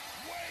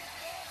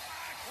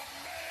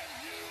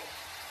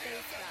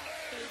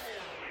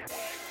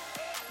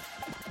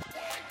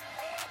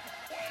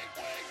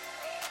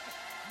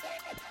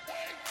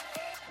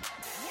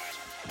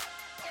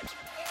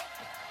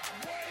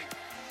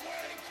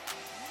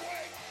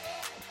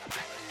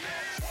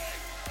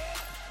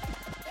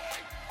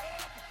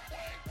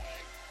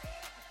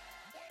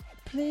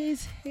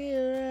Please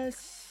hear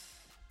us.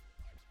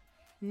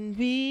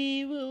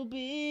 We will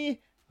be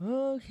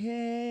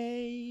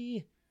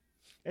okay.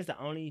 That's the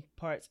only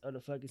parts of the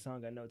fucking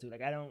song I know too.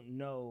 Like I don't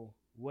know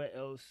what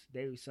else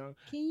they sung.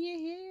 Can you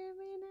hear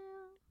me now?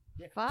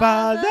 Yeah.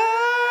 Father.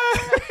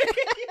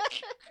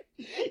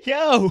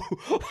 Yo,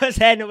 what's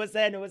happening?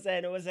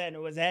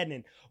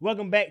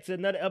 Welcome back to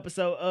another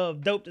episode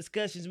of Dope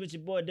Discussions with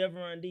your boy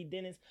Deveron D.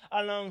 Dennis,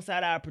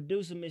 alongside our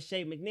producer Miss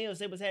Shay McNeil.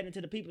 Say what's happening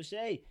to the people,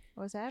 Shay.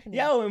 What's happening?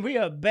 Yo, and we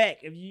are back.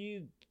 If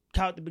you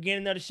caught the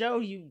beginning of the show,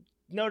 you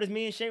noticed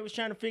me and Shay was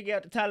trying to figure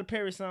out the Tyler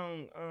Perry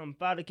song,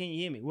 Father, Can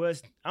You Hear Me?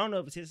 I don't know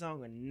if it's his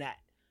song or not,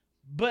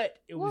 but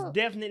it was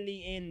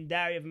definitely in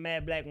Diary of a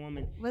Mad Black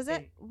Woman. Was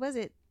it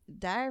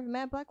Diary of a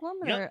Mad Black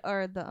Woman, yep.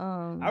 or the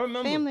I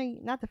remember family,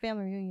 not the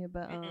family reunion,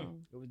 but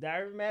it was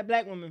Diary of a Mad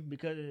Black Woman,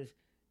 because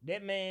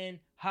that man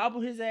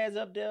hobbled his ass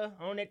up there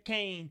on that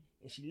cane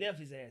and she left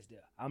his ass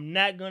there. I'm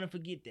not gonna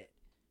forget that.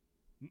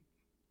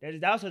 That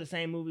is also the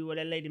same movie where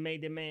that lady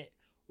made that man,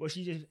 where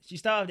she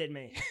starved that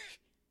man.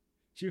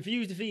 She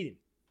refused to feed him.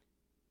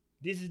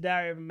 This is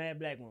Diary of a Mad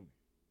Black Woman.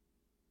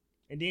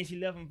 And then she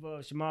left him for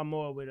Shamar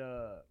Moore with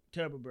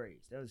turbo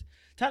braids. That was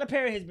Tyler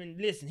Perry has been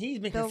he's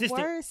been consistent.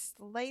 The worst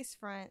lace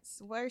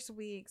fronts, worst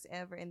wigs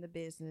ever in the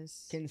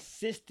business.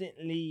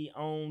 Consistently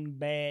on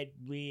bad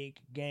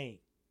wig game.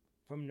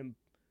 From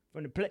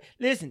the play.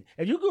 Listen,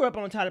 if you grew up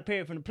on Tyler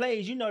Perry from the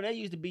plays, you know that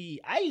used to be.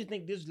 I used to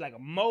think this was like a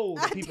mold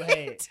that people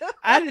had.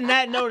 I did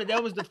not know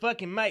that was the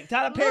fucking mic.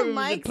 Tyler Perry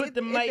would put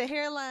the mic the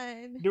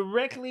hairline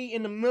directly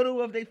in the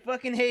middle of their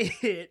fucking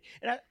head.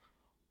 And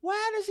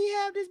why does he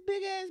have this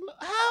big ass?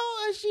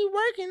 How is she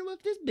working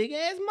with this big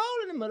ass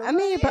mole in the middle? I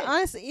mean, but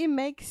honestly, it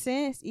makes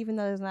sense, even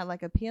though it's not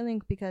like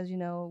appealing, because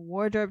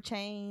wardrobe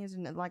change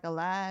and like a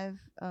live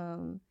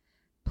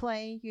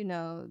play. They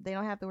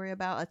don't have to worry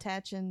about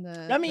attaching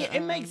the. I mean, it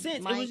makes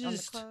sense. It was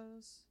just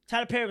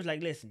Tyler Perry was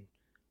like, listen,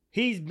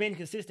 he's been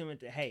consistent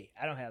with it. Hey,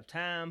 I don't have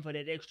time for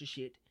that extra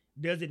shit.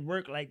 Does it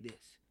work like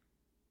this?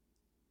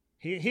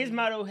 His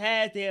motto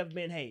has to have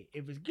been, hey,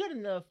 if it's good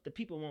enough, the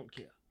people won't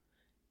care.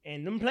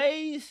 And them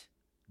plays,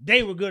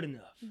 they were good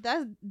enough.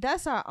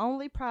 That's our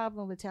only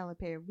problem with Tyler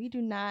Perry. We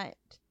do not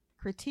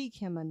critique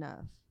him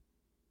enough.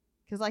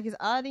 Because like his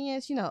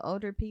audience,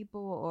 older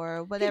people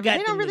or whatever,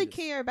 they don't really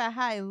care about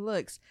how it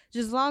looks.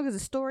 Just as long as the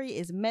story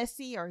is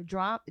messy or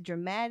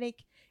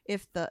dramatic,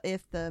 if the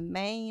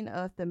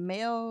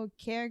male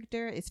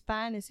character is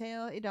fine as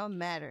hell, it don't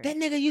matter. That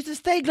nigga used to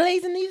stay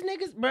glazing these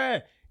niggas,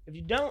 bruh.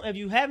 If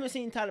you haven't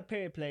seen Tyler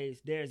Perry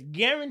plays, there's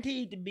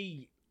guaranteed to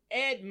be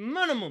at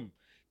minimum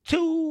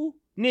 2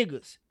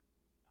 niggas.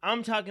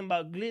 I'm talking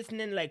about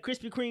glistening like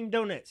Krispy Kreme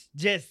donuts,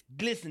 just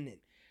glistening.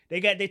 They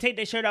take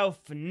their shirt off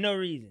for no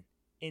reason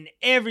in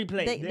every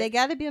place. They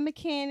got to be a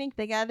mechanic.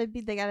 They got to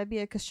be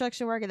a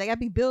construction worker. They got to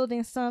be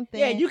building something.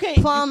 Yeah, you can't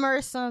plumber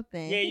or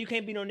something. Yeah, you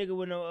can't be no nigga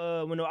with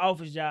no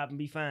office job and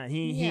be fine.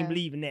 He didn't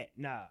believe in that.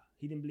 Nah,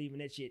 he didn't believe in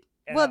that shit.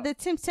 The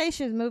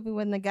Temptations movie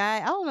when the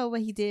guy, I don't know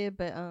what he did,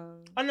 but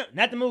oh no,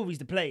 not the movies,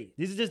 the plays.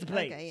 This is just the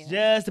plays. Okay,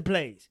 just the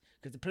plays.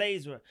 Because the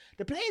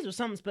plays were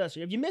something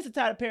special. If you miss the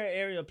Tyler Perry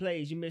area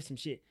plays, you miss some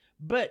shit.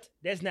 But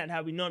that's not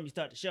how we normally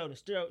start the show.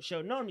 The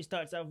show normally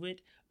starts off with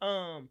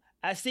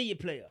I See You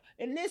Player.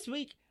 And this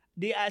week,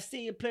 the I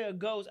See You Player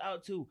goes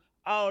out to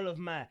all of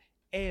my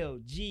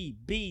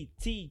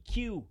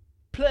LGBTQ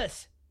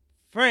plus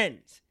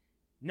friends.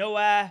 Know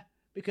why?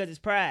 Because it's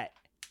Pride.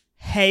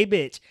 Hey,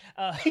 bitch.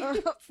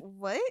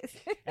 What?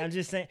 I'm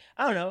just saying.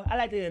 I don't know. I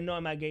like to annoy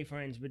my gay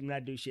friends, but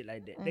not do shit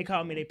like that. Okay. They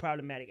call me their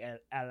problematic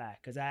ally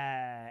because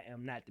I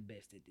am not the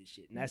best at this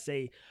shit. And I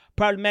say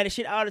problematic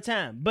shit all the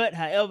time. But,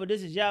 however,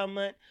 this is y'all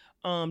month.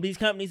 These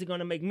companies are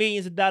going to make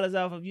millions of dollars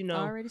off of,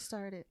 already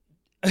started.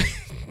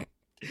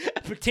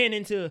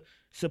 pretending to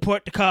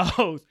support the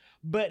cause.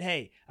 But,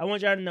 hey, I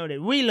want y'all to know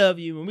that we love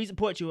you and we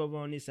support you over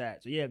on this side.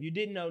 So, yeah, if you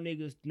didn't know,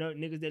 niggas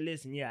that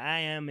listen, yeah, I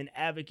am an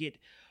advocate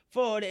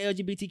for the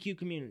LGBTQ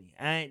community.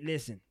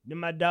 Listen, they're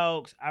my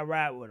dogs. I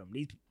ride with them.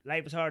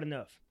 Life is hard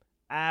enough.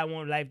 I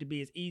want life to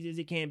be as easy as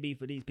it can be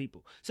for these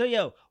people. So,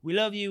 yo, we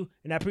love you,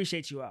 and I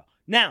appreciate you all.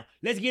 Now,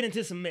 let's get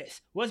into some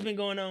mess. What's been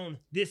going on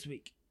this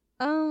week?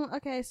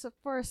 Okay, so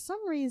for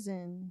some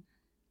reason,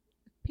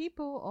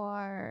 people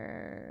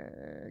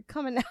are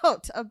coming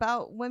out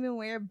about women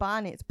wearing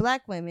bonnets,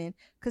 black women,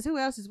 because who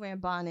else is wearing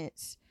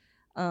bonnets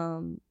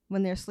when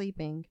they're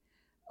sleeping,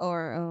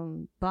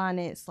 or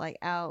bonnets like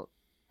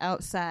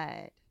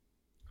outside.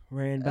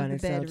 Wearing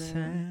bonnets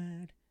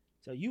outside.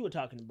 So you were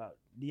talking about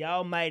the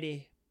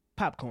almighty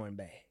popcorn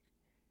bag.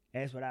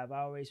 That's what I've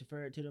always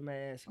referred to them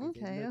as.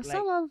 Okay,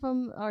 some of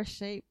them are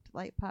shaped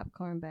like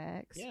popcorn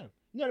bags. Yeah.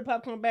 You know the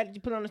popcorn bag that you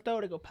put on the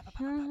stove, they go pop, pop,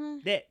 pop,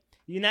 pop. That.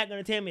 You're not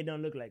going to tell me it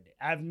don't look like that.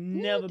 I've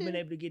never been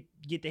able to get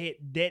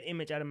that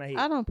image out of my head.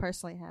 I don't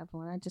personally have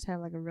one. I just have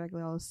like a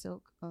regular old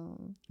silk.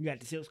 You got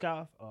the silk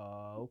scarf?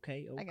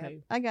 Okay.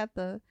 I got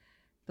the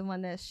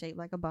one that's shaped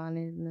like a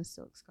bonnet and a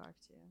silk scarf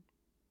too.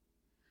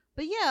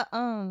 But yeah,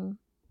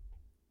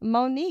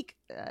 Monique,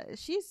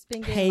 she's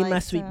been getting hey, my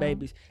sweet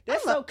babies.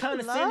 That's so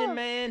condescending,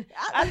 man.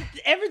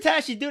 Every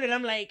time she do that,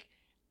 I'm like,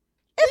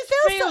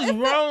 It feels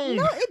wrong.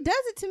 No, it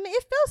does it to me.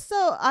 It feels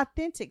so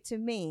authentic to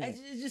me.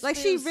 Like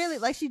she really,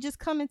 like she just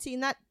coming to you,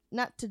 not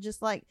to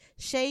just like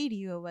shade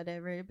you or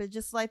whatever, but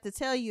just like to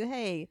tell you,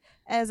 hey,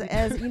 as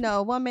you know,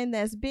 a woman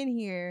that's been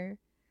here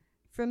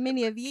for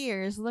many of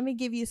years, let me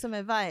give you some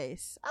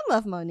advice. I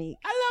love Monique.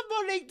 I love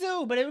Monique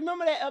too. But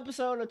remember that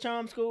episode of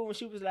Charm School when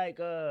she was like,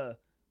 she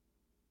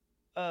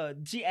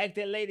asked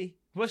that lady,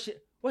 what's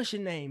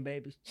your name,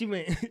 baby? She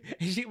went,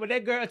 when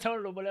that girl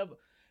told her or whatever.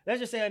 Let's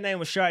just say her name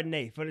was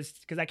Chardonnay for this,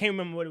 because I can't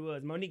remember what it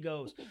was. Monique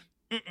goes,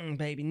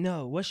 baby,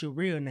 no. What's your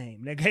real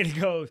name? And that lady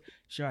goes,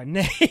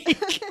 Chardonnay.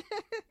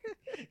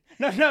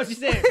 No, she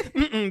said,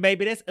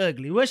 baby, that's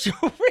ugly. What's your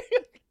real name?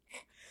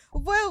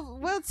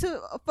 Well,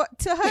 to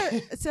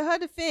her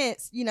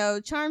defense, you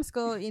know, Charm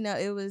School, you know,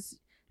 it was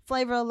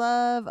Flavor of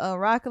Love,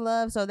 Rock of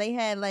Love, so they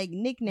had like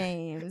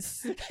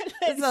nicknames.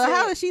 So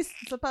how is she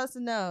supposed to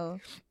know?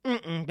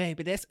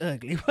 Baby, that's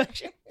ugly.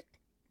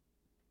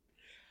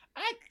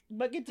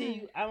 But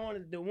continue. I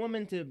wanted the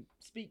woman to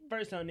speak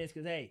first on this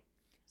because hey.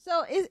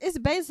 So it's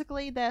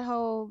basically the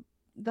whole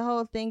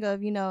thing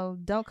of, you know,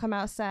 don't come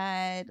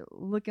outside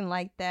looking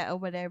like that or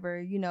whatever,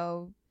 you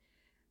know,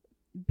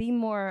 be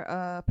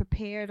more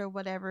prepared or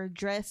whatever,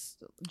 dress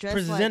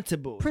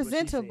presentable. Like,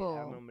 presentable.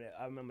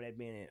 I remember that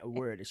being a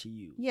word that she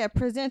used. Yeah,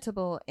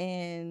 presentable.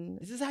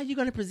 And is this how you're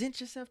gonna present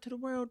yourself to the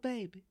world,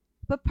 baby?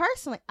 But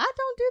personally, I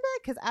don't do that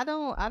because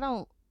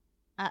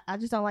I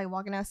just don't like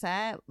walking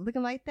outside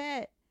looking like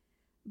that.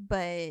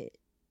 But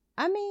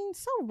I mean,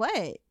 so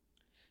what?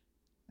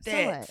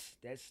 That's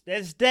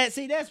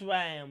where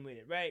I am with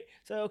it, right?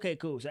 So okay,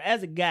 cool. So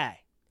as a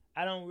guy,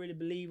 I don't really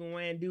believe in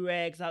wearing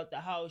do-rags out the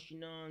house, you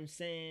know what I'm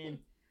saying?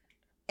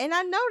 And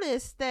I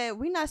noticed that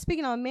we're not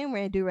speaking on men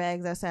wearing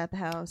do-rags outside the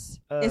house.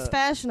 It's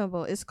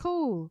fashionable. It's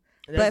cool.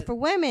 But for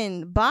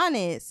women,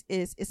 bonnets,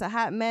 it's a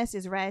hot mess.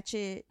 It's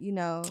ratchet, you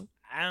know.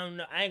 I don't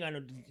know. I ain't got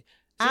no...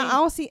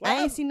 I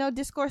ain't see no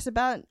discourse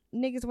about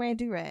niggas wearing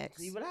do-rags.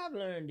 See, what I've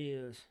learned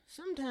is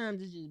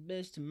sometimes it's just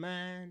best to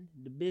mind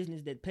the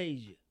business that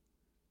pays you.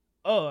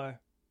 Or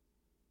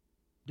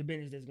the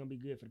business that's going to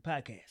be good for the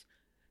podcast.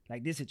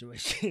 Like this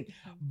situation.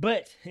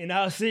 But in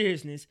all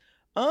seriousness,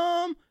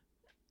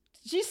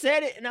 she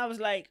said it and I was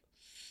like,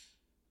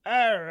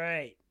 all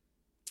right.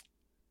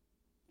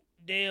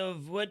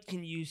 Dave, what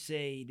can you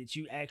say that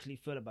you actually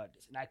feel about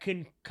this? And I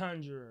couldn't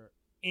conjure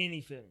any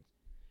feelings.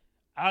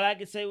 All I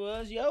could say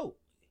was, it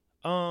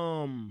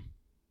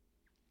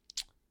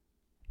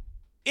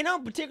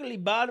don't particularly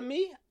bother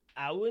me.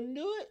 I wouldn't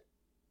do it.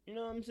 You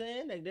know what I'm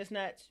saying? Like, that's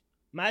not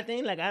my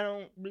thing. Like, I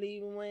don't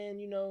believe in wearing,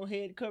 you know,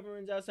 head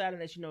coverings outside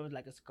unless, you know, it's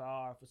like a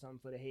scarf or something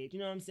for the head. You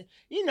know what I'm saying?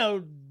 You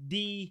know,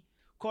 the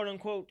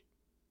quote-unquote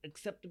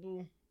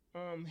acceptable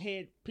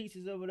head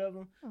pieces or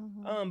whatever.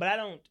 Mm-hmm. But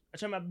I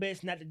try my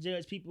best not to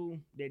judge people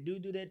that do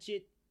that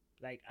shit.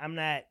 Like, I'm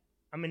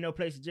in no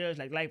place to judge.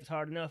 Like, life is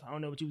hard enough. I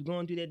don't know what you was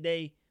going through that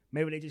day.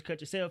 Maybe they just cut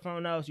your cell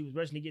phone off. You was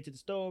rushing to get to the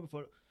store to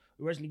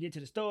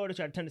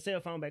try to turn the cell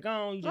phone back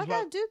on.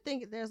 I do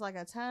think there's like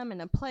a time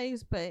and a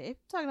place, but if you're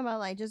talking about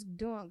like just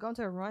going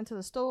to run to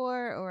the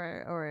store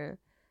or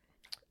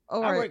I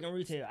work in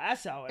retail. I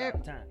saw it all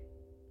the time.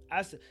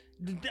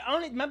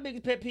 My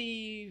biggest pet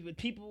peeve with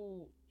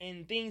people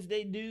and things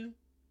they do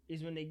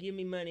is when they give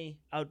me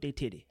money out their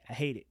titty. I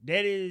hate it.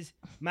 That is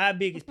my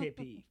biggest pet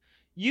peeve.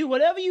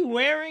 Whatever you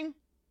wearing,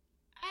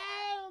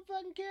 I don't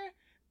fucking care.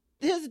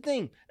 Here's the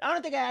thing. I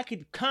don't think I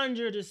could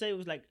conjure to say it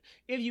was like,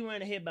 if you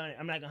wearing a headband,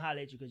 I'm not going to holler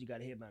at you because you got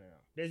a headband on.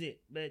 That's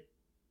it. But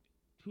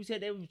who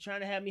said they were trying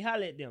to have me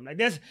holler at them? Like,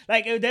 that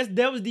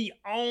was the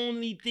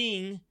only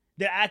thing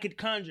that I could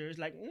conjure. It's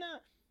like, no,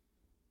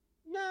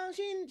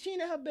 she ain't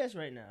at her best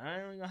right now. I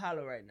ain't going to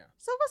holler right now.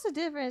 So what's the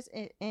difference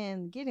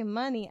in getting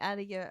money out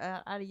of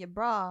your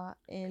bra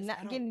and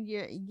not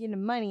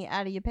getting money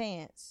out of your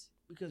pants?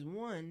 Because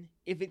one,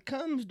 if it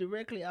comes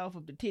directly off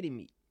of the titty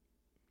meat,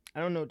 I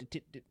don't know the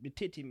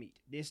titty meat.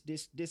 This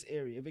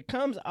area. If it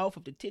comes off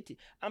of the titty,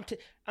 I'm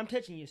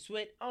touching your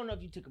sweat. I don't know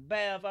if you took a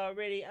bath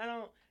already.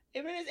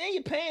 If it's in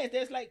your pants,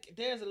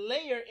 there's a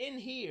layer in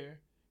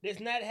here that's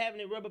not having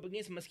it rub up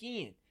against my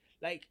skin.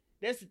 Like,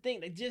 that's the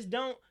thing. Like, just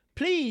don't.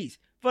 Please,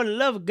 for the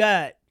love of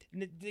God.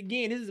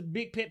 Again, this is a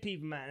big pet peeve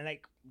of mine.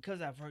 Like,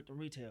 because I've worked in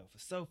retail for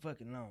so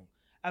fucking long,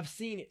 I've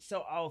seen it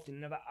so often,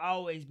 and I've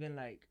always been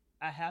like,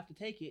 I have to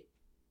take it.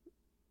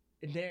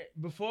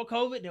 Before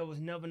COVID, there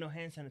was never no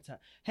hand sanitizer.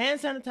 Hand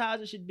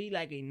sanitizer should be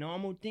like a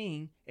normal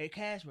thing at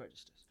cash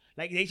registers.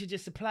 Like, they should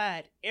just supply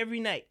it every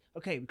night.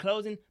 Okay, we're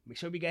closing. Make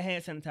sure we got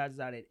hand sanitizers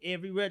out at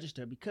every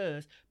register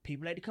because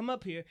people like to come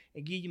up here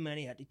and give you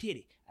money out the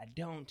titty. I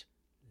don't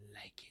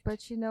like it.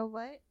 But you know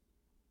what?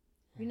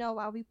 You know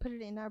why we put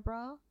it in our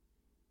bra?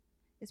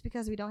 It's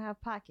because we don't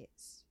have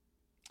pockets.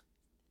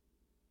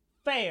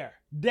 Fair.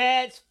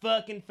 That's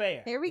fucking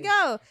fair. Here we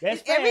go.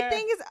 That's fair.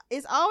 Everything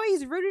is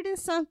always rooted in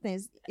something.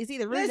 It's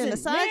either rooted in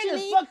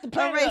misogyny or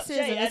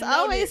racism. It's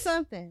always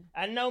something.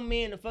 I know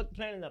men to fuck the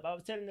planet up. I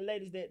was telling the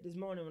ladies that this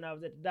morning when I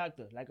was at the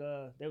doctor. Like,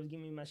 they was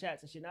giving me my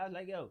shots and shit. And I was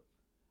like, yo,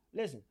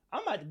 Listen,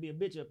 I'm about to be a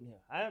bitch up in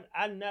here.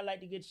 I do not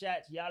like to get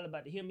shots. Y'all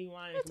about to hear me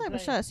whining. What type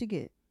of shots you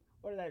get?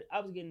 What did I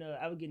was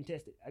getting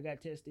tested. I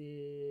got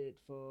tested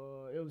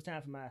for. It was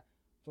time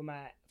for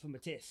my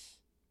test.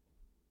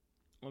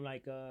 I'm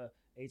like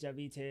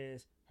HIV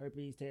test,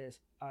 herpes test,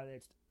 all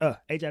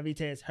that. HIV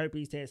test,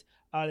 herpes test,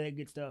 all that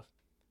good stuff.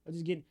 I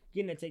was just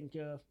getting that taken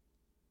care of.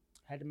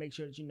 Had to make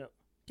sure that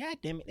God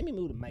damn it, let me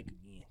move the mic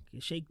again.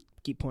 Shay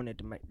keep pointing at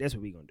the mic. That's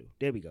what we gonna do.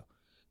 There we go.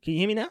 Can you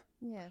hear me now?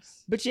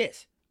 Yes. But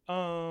yes,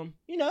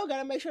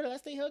 gotta make sure that I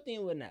stay healthy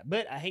and whatnot.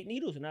 But I hate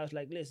needles, and I was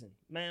like, listen,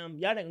 ma'am,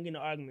 y'all not gonna get no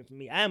argument from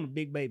me. I am a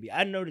big baby.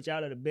 I know that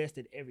y'all are the best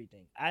at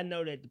everything. I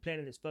know that the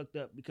planet is fucked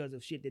up because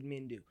of shit that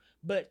men do.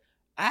 But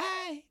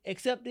I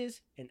accept this,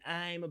 and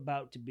I'm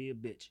about to be a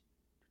bitch.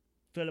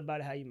 Feel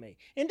about it how you may.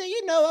 And then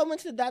I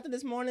went to the doctor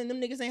this morning, and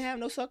them niggas ain't have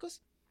no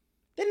suckers.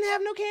 They didn't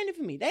have no candy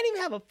for me. They didn't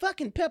even have a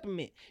fucking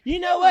peppermint. You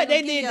know what?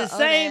 They did the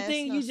same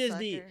thing you just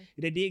did.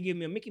 They did give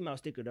me a Mickey Mouse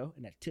sticker, though,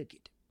 and I took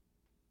it.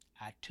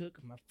 I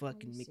took my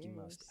fucking Mickey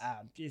Mouse.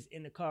 I'm just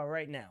in the car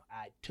right now.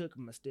 I took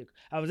my sticker.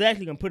 I was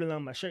actually going to put it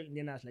on my shirt, and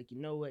then I was like, you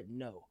know what?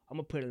 No. I'm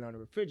going to put it on the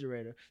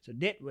refrigerator. So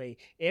that way,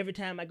 every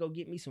time I go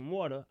get me some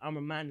water, I'm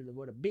reminded of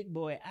what a big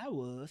boy I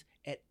was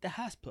at the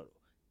hospital.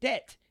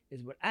 That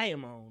is what I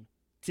am on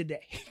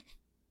today.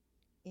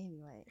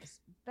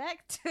 Anyways,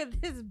 back to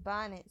this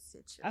bonnet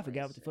situation. I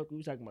forgot what the fuck we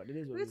were talking about.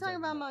 We were talking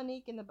about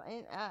Monique and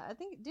I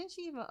think, didn't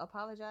she even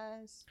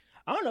apologize?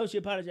 I don't know if she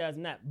apologized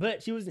or not,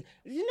 but she was.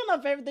 My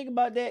favorite thing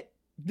about that?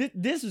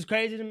 This was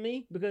crazy to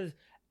me because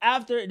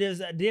after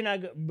this,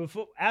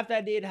 after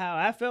I did how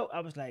I felt, I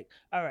was like,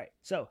 all right,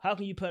 so how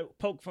can you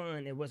poke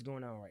fun at what's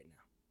going on right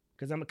now?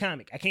 Because I'm a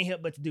comic. I can't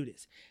help but to do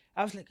this.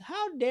 I was like,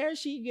 how dare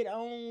she get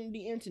on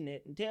the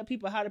internet and tell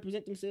people how to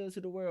present themselves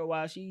to the world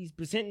while she's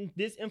presenting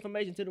this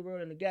information to the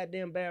world in a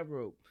goddamn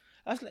bathrobe?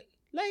 I was like,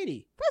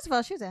 lady. First of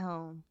all, she was at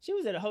home. She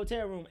was at a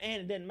hotel room,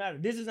 and it doesn't matter.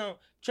 This is on,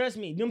 trust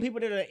me, them people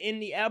that are in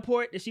the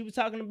airport that she was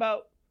talking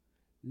about,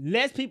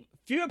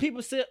 fewer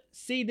people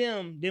see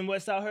them than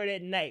what saw her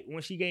that night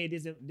when she gave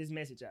this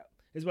message out,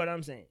 is what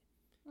I'm saying.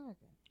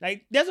 Okay.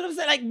 Like, that's what I'm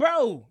saying. Like,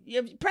 bro,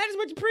 you practice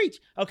what you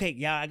preach. Okay,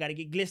 y'all, I got to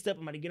get glissed up.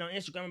 I'm about to get on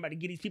Instagram. I'm about to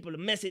get these people a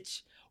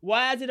message.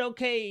 Why is it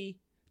okay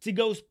to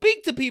go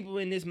speak to people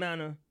in this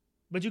manner,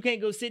 but you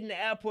can't go sit in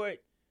the airport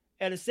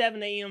at a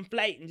 7 a.m.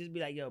 flight and just be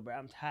like, yo, bro,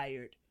 I'm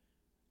tired.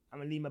 I'm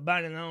going to leave my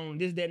bonnet on,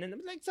 this, that, and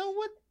I'm like, so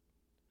what?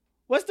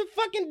 What's the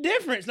fucking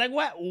difference? Like,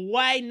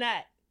 why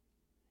not?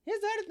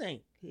 Here's the other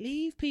thing.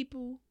 Leave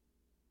people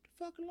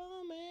the fuck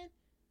alone, man.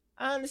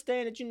 I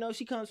understand that,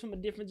 she comes from a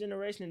different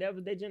generation and that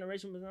was their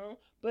generation was on.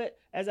 But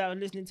as I was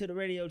listening to the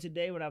radio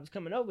today when I was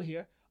coming over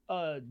here,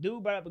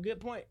 dude brought up a good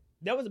point.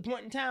 There was a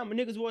point in time when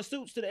niggas wore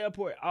suits to the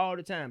airport all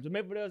the time. So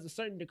maybe there was a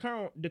certain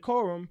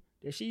decorum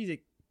that she's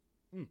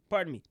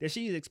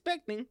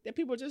expecting that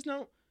people just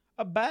don't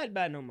abide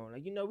by no more.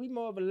 Like, we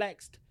more of a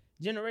laxed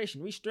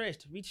generation. We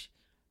stressed. We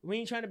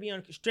ain't trying to be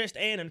stressed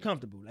and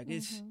uncomfortable. Like,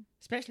 it's,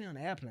 especially on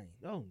the airplane.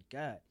 Oh,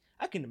 God.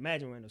 I couldn't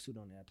imagine wearing a suit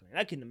on the airplane.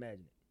 I couldn't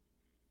imagine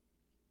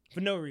it. For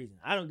no reason.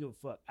 I don't give a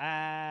fuck.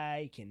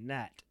 I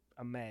cannot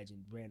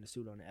imagine wearing a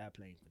suit on the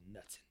airplane for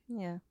nothing.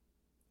 Yeah.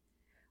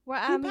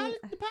 Well,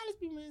 the pilots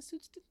be wearing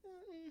suits.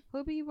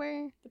 Who be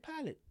wearing? The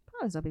pilot.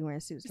 Pilots don't be wearing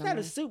suits. It's not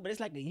a suit, but it's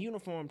like a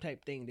uniform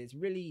type thing that's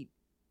really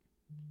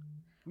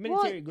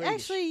military grade.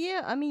 Actually,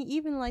 yeah. I mean,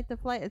 even like the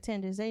flight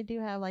attendants, they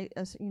do have like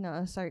a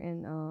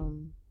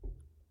certain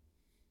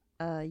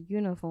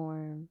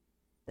uniform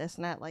that's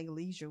not like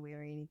leisure wear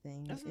or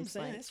anything. That's what I'm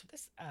saying. Like,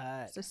 that's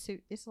it's a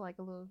suit. It's like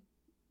a little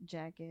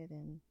jacket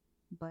and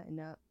button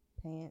up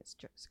pants,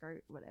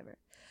 skirt, whatever.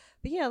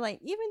 But yeah, like,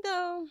 even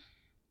though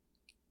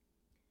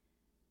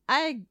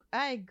I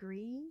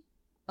agree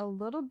a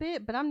little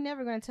bit, but I'm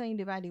never going to tell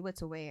anybody what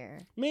to wear.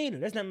 Me either.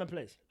 That's not my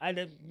place.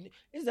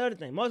 It's the other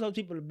thing. Most of those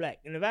people are black.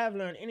 And if I've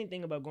learned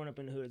anything about growing up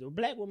in the hood, a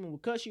black woman will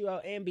cuss you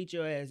out and beat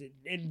your ass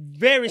and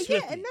very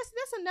swiftly. Yeah, and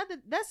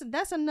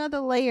that's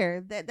another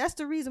layer. That's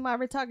the reason why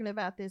we're talking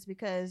about this,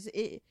 because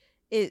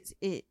it's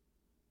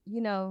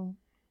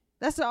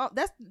that's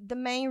the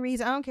main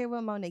reason. I don't care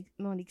what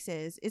Monique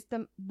says. It's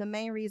the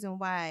main reason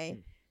why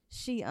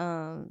she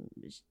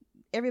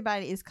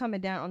everybody is coming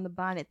down on the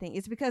bonnet thing.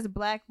 It's because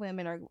black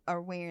women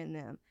are wearing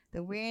them.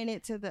 They're wearing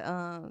it to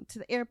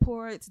the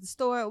airport, to the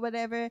store, or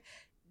whatever.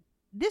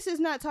 This is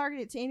not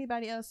targeted to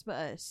anybody else but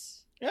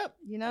us. Yep.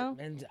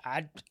 And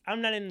I'm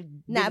not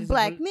in not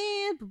black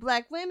men, but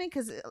black women,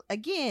 because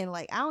again,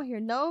 like, I don't hear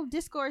no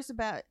discourse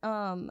about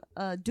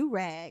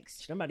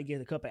do-rags. I'm about to get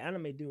a couple of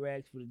anime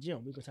do-rags for the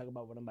gym. We're gonna talk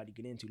about what I'm about to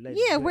get into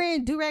later. Yeah,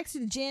 wearing do-rags to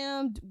the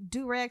gym,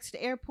 do-rags to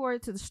the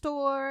airport, to the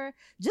store,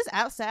 just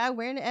outside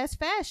wearing it as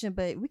fashion,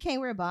 but we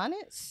can't wear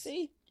bonnets.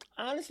 See,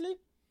 honestly,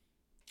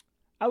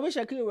 I wish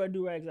I could wear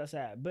do-rags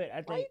outside, but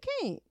I think... Why you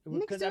can't?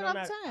 Niggas do it all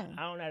the time.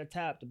 I don't know how to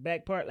tie up the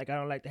back part. Like, I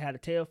don't like to have the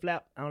tail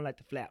flap. I don't like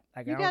the flap.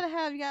 Like, you gotta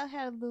have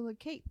a little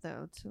cape,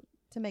 though,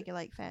 to make it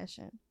like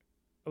fashion.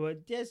 Well,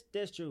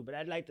 that's true, but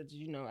I'd like to,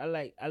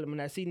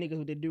 when I see niggas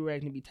with their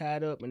do-rags and be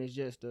tied up and it's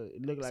just,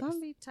 it look like... Some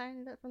be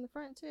tying it up from the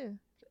front, too.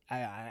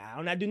 I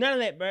don't do none of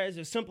that, bro. It's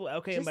just simple.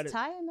 Okay, just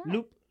tie it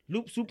up.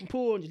 loop, swoop, and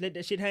pull, and just let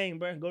that shit hang,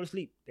 bro. Go to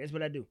sleep. That's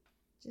what I do.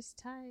 Just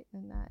tie it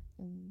and not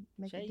and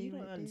make Shay, it do you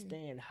don't what it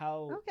understand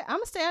how. Okay, I'm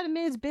gonna stay out of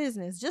men's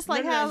business, just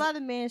like how a lot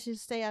of men should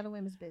stay out of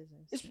women's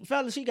business. This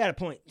fella, she got a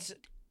point.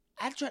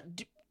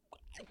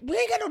 We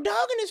ain't got no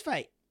dog in this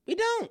fight. We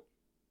don't.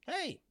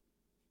 Hey.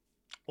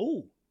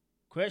 Ooh,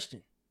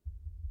 question.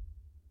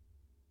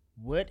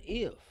 What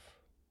if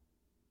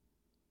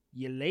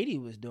your lady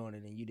was doing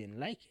it and you didn't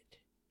like it?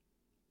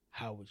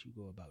 How would you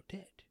go about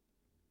that?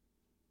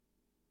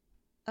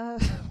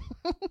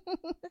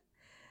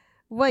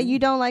 What, you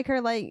don't like her?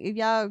 Like, if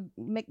y'all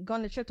go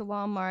on the trip to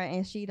Walmart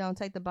and she don't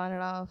take the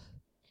bonnet off?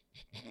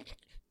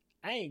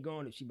 I ain't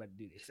going if she about to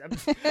do this.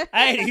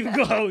 I ain't even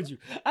gonna hold you.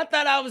 I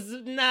thought I was,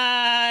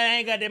 I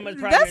ain't got that much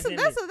progress.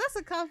 That's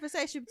a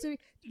conversation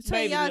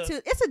between y'all two.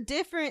 It's a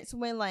difference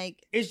when,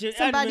 like, it's just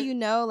somebody you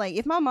know. Like,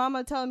 if my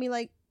mama told me,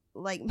 like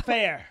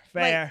fair.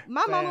 Like,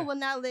 my mama will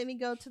not let me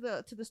go to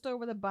the store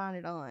with a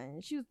bonnet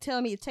on. She would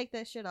tell me to take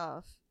that shit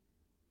off.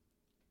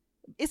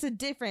 It's a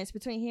difference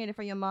between hearing it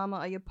from your mama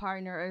or your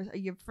partner or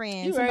your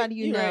friend, somebody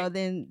you know,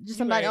 than just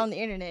somebody on the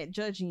internet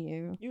judging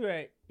you. You're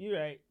right.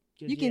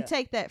 You can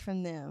take that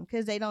from them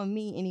because they don't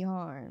mean any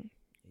harm.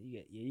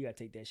 You gotta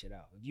take that shit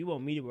off. If you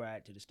want me to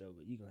ride to the store,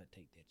 but you gonna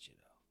take that shit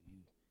off.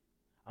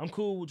 I'm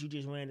cool with you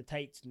just wearing the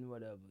tights and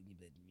whatever.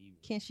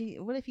 Can she?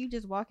 What if you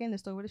just walk in the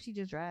store? What if she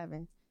just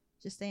driving?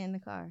 Just stay in the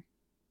car.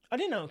 I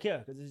don't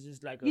care because it's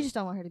just like you just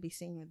don't want her to be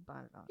seen with the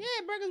bonnet on. Yeah,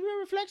 bro, because we're a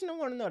reflection of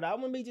one another. I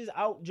wouldn't be just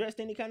out dressed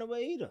any kind of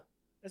way either.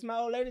 That's my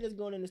old lady that's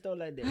going in the store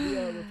like that. We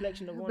are a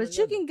reflection of one another. But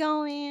you can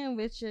go in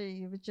with your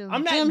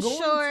gym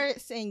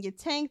shorts and your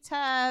tank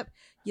top,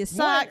 your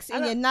socks,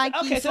 and your Nike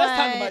flats. Okay, so let's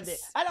talk about that.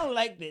 I don't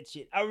like that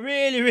shit. I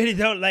really, really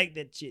don't like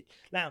that shit.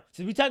 Now,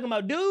 since we talking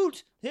about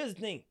dudes, here's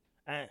the thing.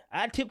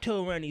 I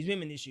tiptoe around these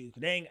women issues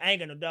because I ain't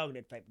got no dog in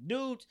that fight.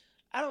 Dudes,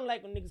 I don't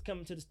like when niggas come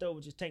into the store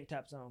with just tank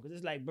tops on because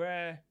it's like,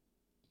 bruh,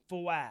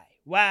 for why?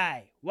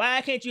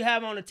 Why can't you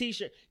have on a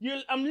t-shirt?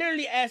 I'm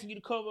literally asking you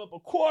to cover up a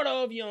quarter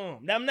of your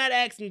arm. I'm not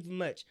asking for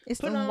much.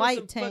 It's the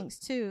white tanks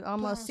too,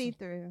 almost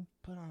see-through.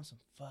 Put on some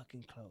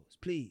fucking clothes,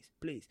 please.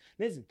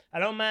 Listen, I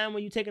don't mind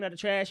when you taking out the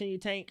trash in your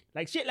tank,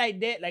 like shit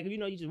like that. Like if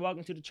you just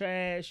walking to the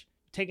trash,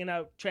 taking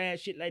out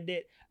trash, shit like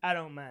that. I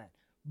don't mind.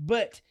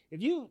 But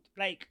if you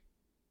like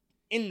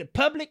in the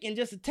public and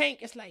just a tank,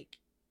 it's like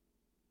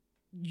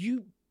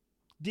you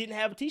didn't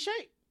have a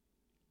t-shirt,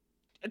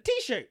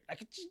 like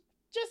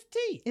just a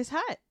tee. It's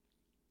hot.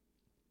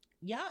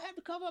 Y'all have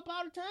to cover up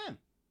all the time.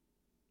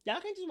 Y'all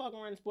can't just walk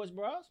around in sports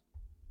bras.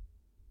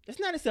 That's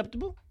not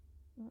acceptable.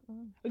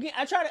 Again,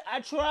 I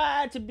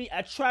try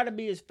to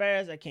be as fair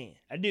as I can.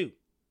 I do.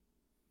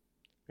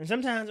 And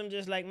sometimes I'm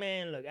just like,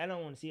 man, look, I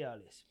don't want to see all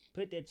this.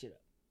 Put that shit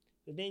up.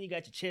 But then you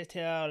got your chest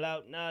hair all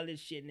out and all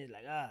this shit, and it's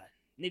like,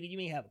 nigga, you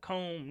ain't have a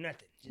comb,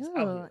 nothing. Just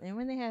out here. And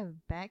when they have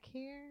back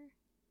hair.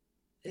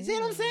 See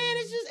what I'm saying?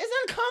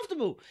 It's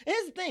uncomfortable.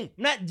 Here's the thing.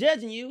 I'm not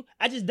judging you.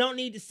 I just don't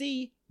need to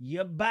see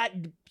your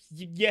body,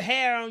 your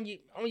hair on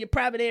your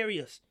private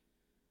areas.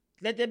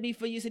 Let that be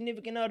for your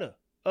significant other.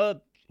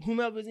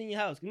 Whomever's in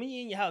your house. When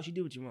you're in your house, you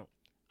do what you want.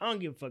 I don't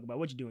give a fuck about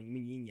what you're doing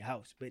when you're in your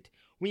house. But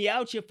when you're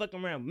out here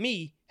fucking around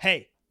me,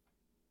 hey,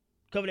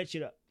 cover that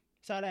shit up.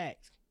 That's all I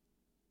ask.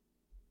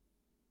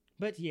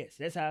 But yes,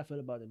 that's how I feel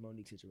about the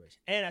Monique situation.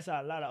 And I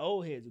saw a lot of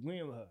old heads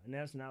agreeing with her. And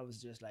that's when I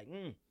was just like,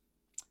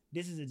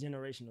 this is a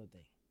generational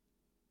thing.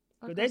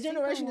 Because their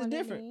generation is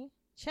different.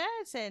 Chad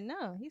said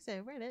no. He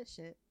said, wear that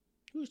shit.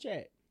 Who's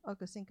Chad?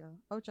 Ocho Cinco,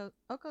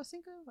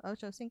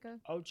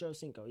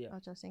 yeah.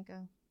 Ocho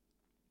Cinco.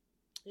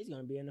 He's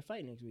going to be in the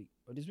fight next week.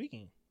 Or this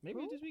weekend. Maybe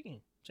this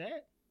weekend.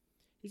 Chad?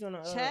 He's on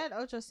a... Chad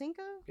Ocho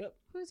Cinco? Yep.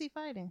 Who's he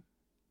fighting?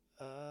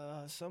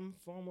 Some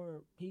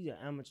former... He's an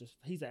amateur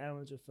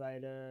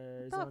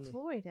fighter. I thought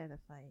Floyd had a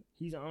fight.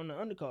 He's on the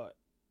undercard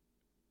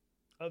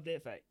of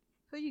that fight.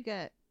 Who you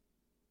got?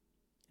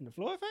 In the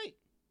Floyd fight?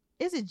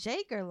 Is it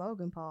Jake or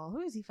Logan Paul?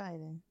 Who is he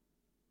fighting?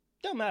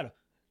 Don't matter.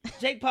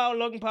 Jake Paul,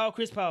 Logan Paul,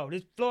 Chris Paul.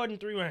 This Floyd in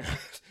 3 rounds.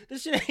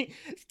 This shit ain't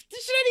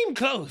even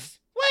close.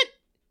 What?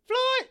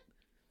 Floyd?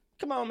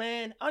 Come on,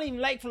 man. I don't even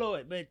like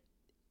Floyd, but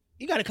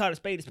you gotta call a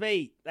spade a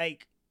spade.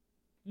 Like,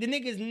 the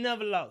nigga's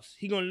never lost.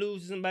 He gonna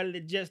lose to somebody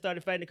that just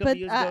started fighting a couple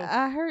years ago.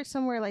 I heard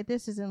somewhere like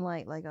this isn't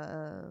like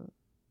an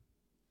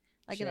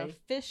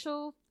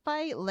official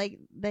fight, like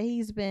that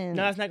he's been.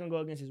 No, it's not gonna go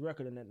against his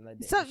record or nothing like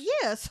that.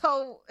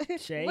 So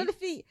Shay? What if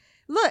he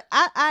look?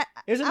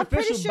 It's an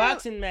official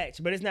boxing match,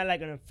 but it's not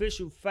like an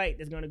official fight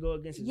that's gonna go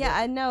against his record.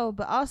 I know,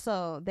 but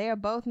also they are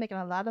both making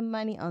a lot of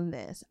money on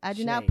this. I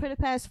do not put it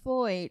past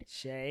Floyd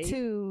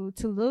to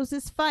lose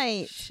this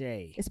fight,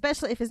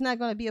 especially if it's not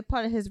gonna be a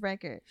part of his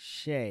record.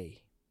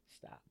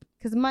 Stop.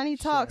 Because money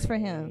talks for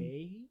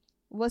him.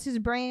 What's his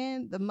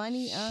brand? The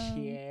money.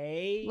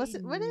 What is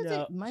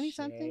it? Money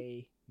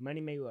something.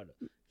 Money Mayweather.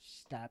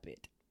 Stop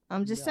it.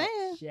 I'm just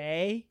saying.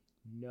 Shay,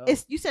 no.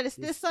 You said it's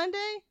this Sunday?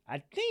 I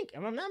think.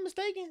 If I'm not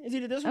mistaken. It's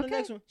either this one or the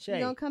next one. Shay.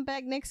 You're going to come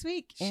back next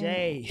week?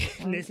 Shay,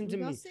 listen to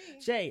me.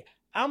 Shay,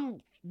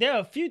 there are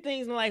a few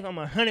things in life I'm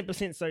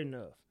 100% certain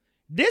of.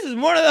 This is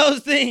one of those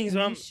things.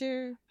 Are you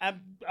sure?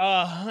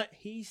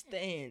 He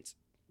stands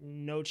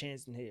no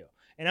chance in hell.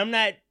 And I'm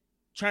not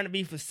trying to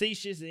be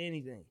facetious or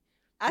anything.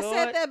 I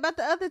said that about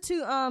the other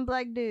two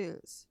black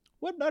dudes.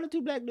 What about the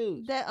two black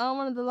dudes? That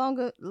one of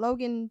the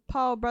Logan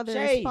Paul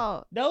brothers.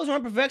 Paul. Those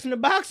weren't professional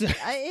boxers.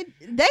 They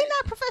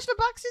not professional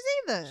boxers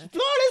either.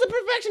 Floyd is a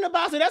professional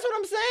boxer. That's what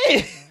I'm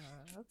saying.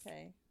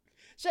 Okay.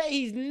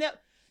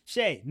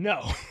 Shay,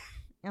 no.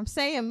 I'm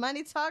saying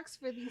money talks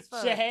for these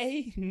folks.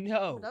 Shay,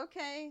 no. But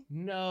okay.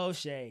 No,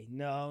 Shay.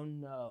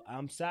 No.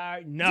 I'm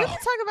sorry. No. You can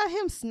talk about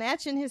him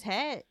snatching his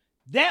hat.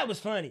 That was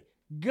funny.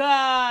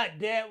 God,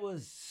 that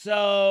was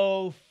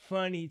so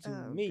funny to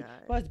me. God.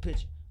 Where's the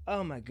picture?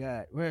 Oh my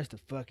God, where's the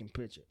fucking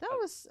picture?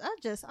 I'm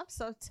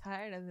so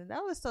tired of it.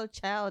 That was so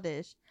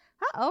childish.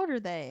 How old are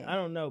they? I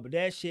don't know, but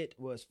that shit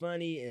was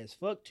funny as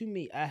fuck to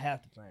me. I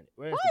have to find it.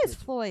 Why is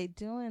Floyd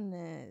doing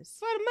this?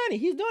 For the money.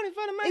 He's doing it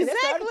for the money.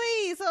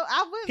 Exactly. So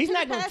I wouldn't he's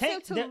not gonna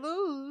tank him to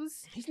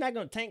lose. He's not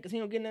gonna tank because he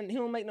don't get nothing. He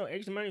don't make no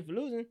extra money for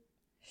losing.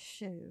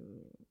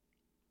 Shoot.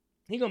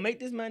 He gonna make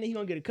this money. He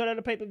gonna get a cut out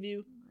of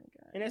pay-per-view. Oh my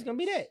God. And that's gonna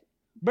be that.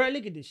 Bro,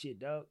 look at this shit,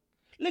 dog.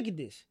 Look at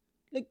this.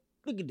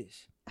 Look at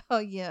this. Oh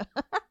yeah.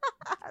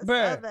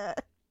 Bruh.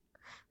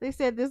 They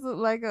said this looked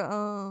like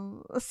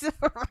a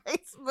civil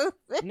rights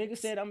movement. Nigga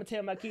said I'm gonna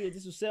tell my kids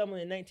this was Selma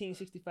in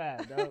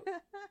 1965, dog.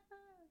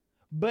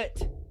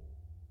 But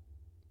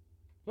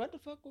what the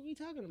fuck were we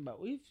talking about?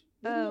 We're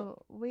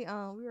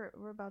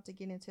about to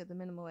get into the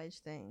minimum wage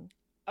thing.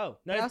 Oh,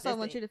 no! I also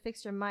want you to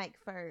fix your mic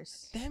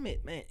first. Damn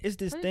it, man! It's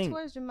this Put thing. It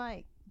towards your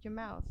mic, your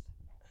mouth.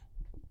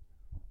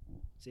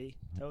 See,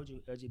 told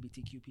you,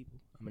 LGBTQ people.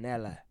 I'm an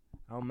ally.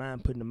 I don't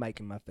mind putting the mic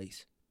in my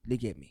face.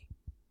 Look at me.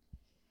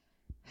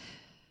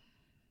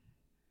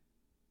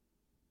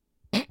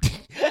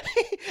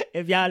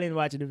 If y'all didn't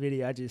watch the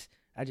video, I just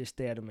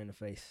stared him in the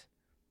face.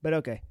 But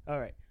okay, all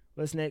right.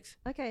 What's next?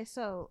 Okay,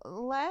 so our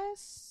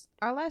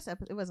last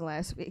episode, it wasn't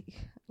last week.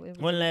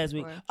 One last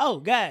week. Oh,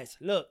 guys,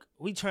 look,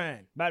 we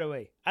trying. By the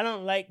way, I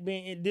don't like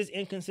being this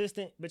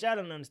inconsistent, but y'all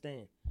don't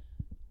understand.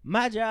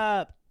 My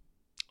job,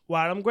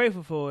 while I'm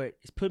grateful for it,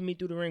 is putting me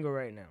through the ringer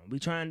right now. We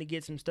trying to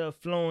get some stuff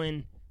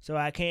flowing so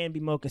I can be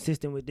more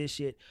consistent with this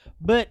shit.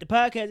 But the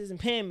podcast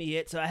isn't paying me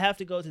yet, so I have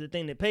to go to the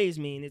thing that pays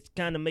me, and it's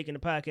kind of making the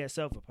podcast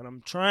suffer. But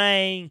I'm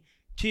trying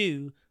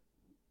to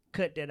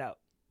cut that out.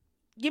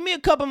 Give me a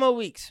couple more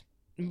weeks.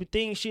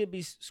 Things should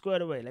be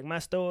squared away. Like my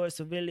store is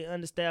severely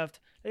understaffed.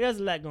 Like, there's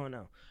a lot going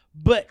on.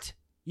 But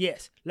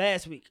yes,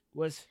 last week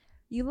was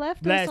you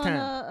left us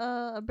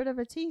on a bit of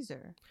a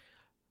teaser.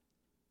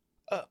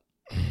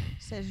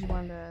 Says you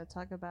wanted to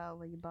talk about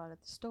what you bought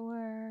at the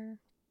store.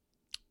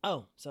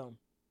 Oh, so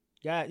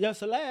yeah.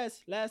 So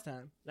last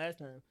time.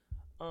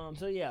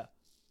 So yeah,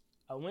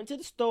 I went to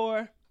the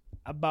store.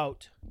 I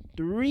bought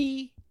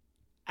 3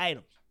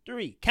 items.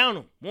 3. Count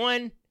them.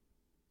 1,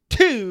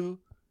 2,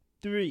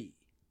 3.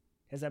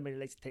 That's how many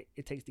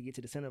it takes to get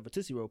to the center of a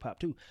Tootsie Roll Pop,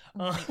 too.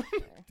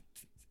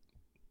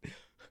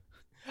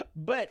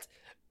 But,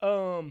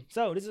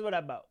 so this is what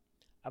I bought.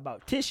 I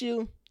bought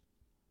tissue,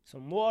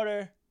 some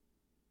water,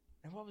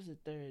 and what was the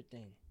third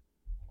thing?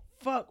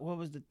 What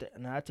was the third?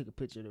 No, I took a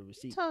picture of the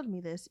receipt. You told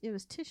me this. It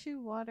was tissue,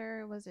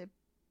 water, was it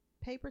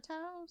paper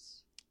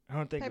towels? I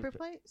don't think paper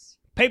plates?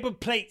 Paper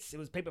plates. It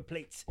was paper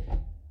plates.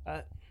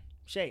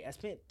 Shay, I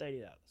spent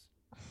 $30.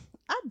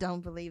 I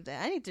don't believe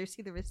that. I need to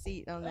see the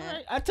receipt on that.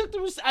 Right. I took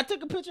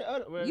a picture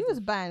of it. You was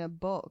buying a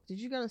bulk. Did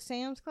you go to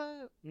Sam's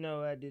Club?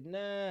 No, I did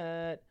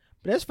not.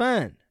 But that's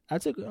fine.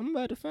 I'm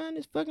about to find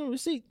this fucking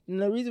receipt. And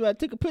the reason why I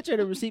took a picture of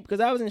the receipt because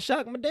I was in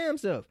shock my damn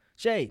self.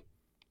 Shay,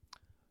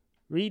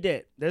 read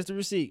that. That's the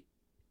receipt.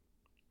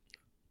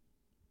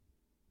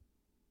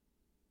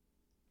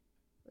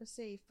 Let's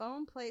see.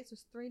 Foam plates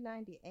was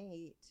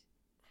 $3.98.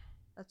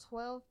 A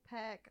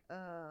 12-pack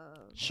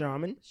of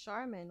Charmin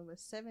was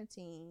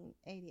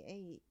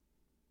 $17.88.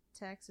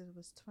 Taxes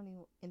was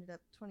ended up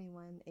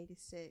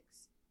 $21.86.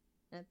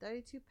 And a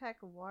 32-pack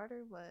of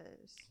water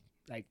was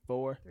like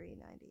 $3.98.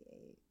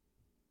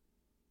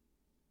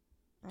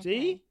 Okay.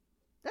 See?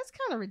 That's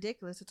kind of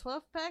ridiculous. A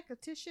 12-pack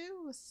of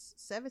tissue was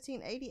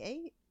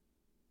 $17.88.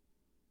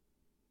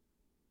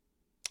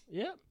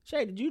 Yep.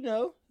 Shay, did you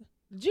know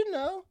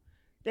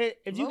that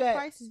if you got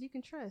prices you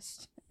can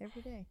trust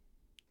every day?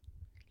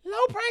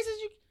 Low prices,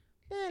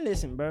 man,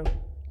 listen, bro.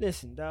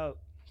 Listen, dog.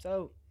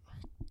 So,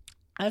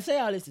 I say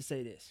all this to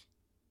say this.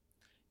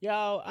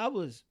 Y'all, I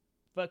was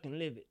fucking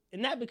livid.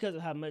 And not because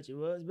of how much it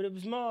was, but it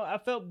was more, I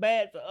felt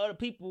bad for other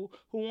people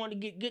who want to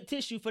get good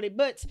tissue for their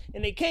butts,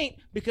 and they can't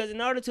because in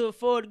order to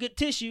afford good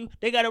tissue,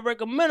 they got to work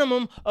a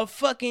minimum of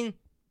fucking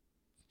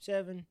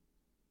 7,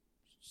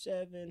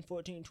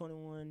 14,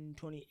 21,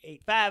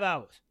 28, 5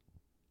 hours.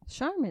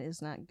 Charmin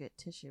is not good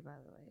tissue, by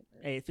the way.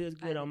 Hey, it feels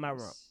good on my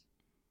rump.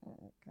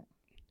 Okay.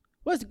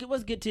 What's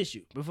good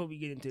tissue before we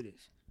get into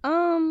this?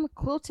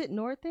 Quilted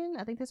Northern.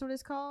 I think that's what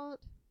it's called.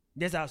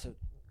 That's also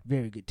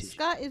very good tissue.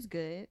 Scott is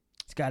good.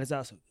 Scott is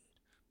also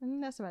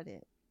good. That's about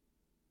it.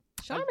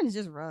 Charmin is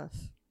just rough.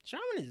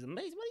 Charmin is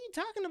amazing. What are you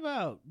talking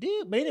about,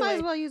 dude? But anyway, you might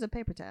as well use a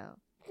paper towel.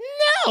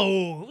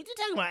 No, what you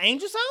talking about?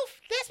 Angel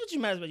Soft? That's what you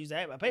might as well use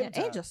that about paper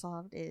towel. Angel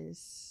Soft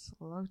is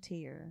low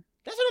tier.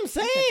 That's what I'm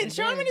saying.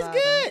 Charmin is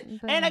good,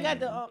 and I got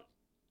the.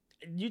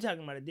 You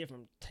talking about a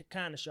different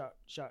kind of shark?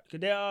 Because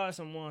there are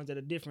some ones that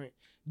are different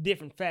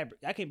fabric.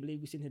 I can't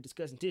believe we're sitting here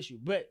discussing tissue,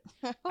 but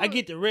I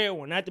get the red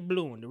one, not the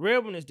blue one. The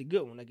red one is the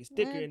good one, like it's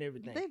thicker and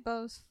everything. They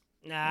both.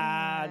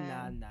 Nah.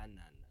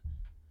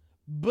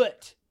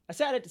 But I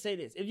decided to say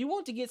this: if you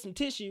want to get some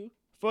tissue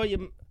for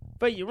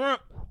your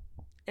rump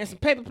and some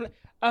paper plate,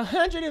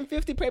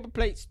 150 paper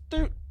plates,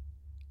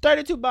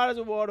 32 bottles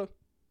of water,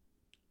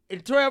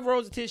 and 12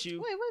 rolls of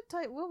tissue.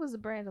 Wait, what was the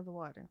brand of the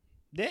water?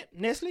 That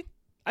Nestle.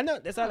 I know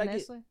that's all I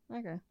Nestle? get.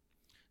 Okay,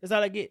 that's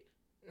all I get.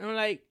 And I'm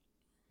like,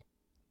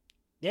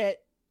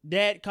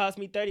 that cost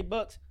me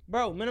 $30,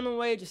 bro. Minimum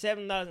wage is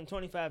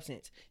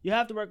 $7.25. You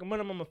have to work a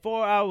minimum of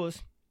 4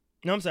 hours.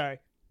 No, I'm sorry,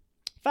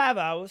 5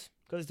 hours.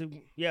 Because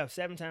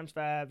 7 times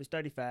 5 is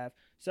 35.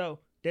 So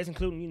that's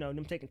including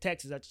them taking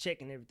taxes out your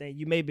check and everything.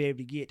 You may be able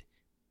to get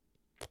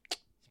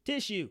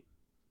tissue,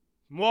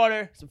 some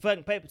water, some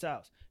fucking paper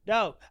towels.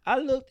 Dog, I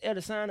looked at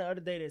a sign the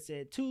other day that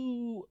said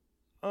 2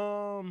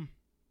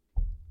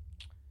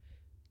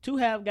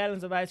 half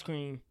gallons of ice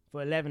cream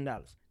for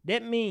 $11.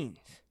 That means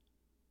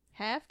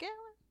half gallon?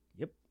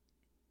 Yep.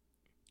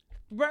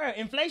 Bruh,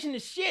 inflation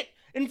is shit.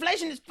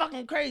 Inflation is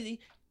fucking crazy.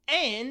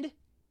 And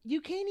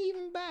you can't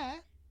even buy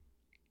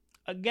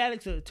a gallon.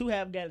 So 2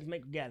 half gallons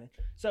make a gallon.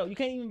 So you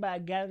can't even buy a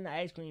gallon of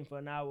ice cream for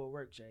an hour of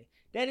work, Shay.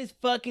 That is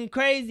fucking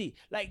crazy.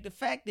 Like, the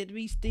fact that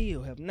we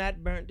still have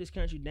not burnt this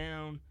country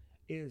down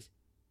is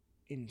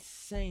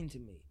insane to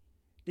me.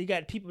 They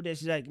got people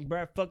that's like,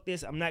 bruh, fuck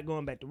this. I'm not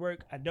going back to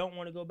work. I don't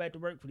want to go back to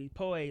work for these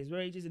poor ass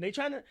wages. And they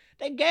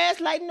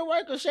gaslighting the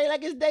workers, Shay,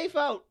 like it's their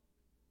fault.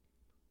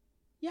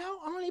 Y'all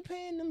only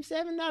paying them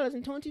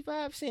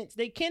 $7.25.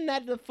 They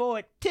cannot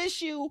afford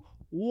tissue,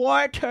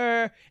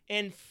 water,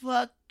 and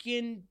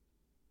fucking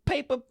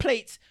paper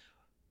plates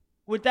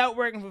without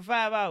working for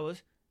 5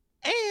 hours.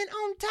 And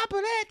on top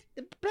of that,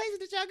 the places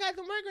that y'all got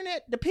them working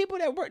at, the people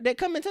that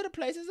come into the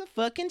places are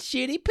fucking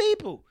shitty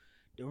people.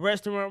 The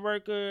restaurant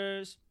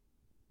workers,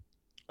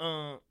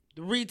 the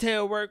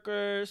retail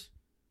workers,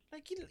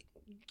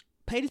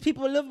 pay these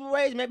people a livable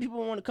wage, make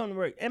people want to come to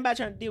work. Anybody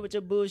trying to deal with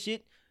your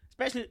bullshit,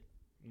 especially.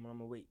 I'm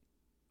gonna wait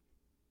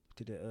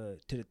to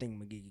the thing I'm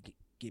gonna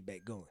get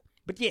back going.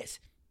 But yes,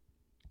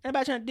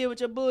 anybody trying to deal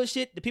with your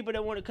bullshit, the people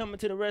that want to come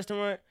into the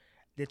restaurant,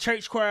 the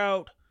church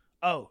crowd,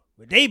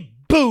 they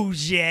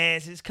bougie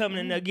asses coming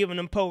in there giving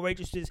them poor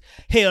waitresses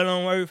hell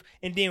on earth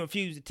and then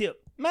refuse to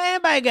tip. Man,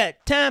 everybody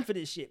got time for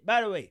this shit.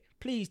 By the way,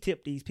 please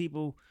tip these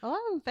people. A lot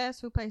of them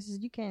fast food places,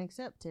 you can't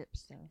accept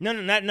tips, though. No,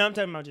 I'm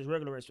talking about just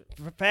regular restaurants.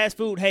 For fast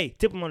food, hey,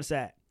 tip them on the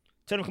side.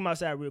 Tell them to come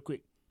outside real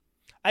quick.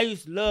 I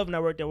used to love when I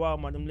worked at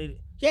Walmart.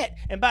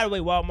 And by the way,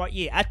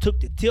 Walmart, I took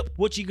the tip.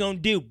 What you gonna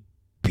do,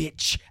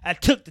 bitch? I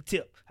took the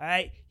tip. All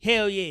right?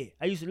 Hell yeah.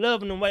 I used to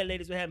love when them white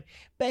ladies would have me,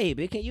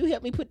 baby, can you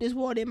help me put this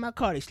water in my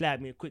car? They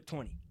slide me a quick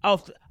 20.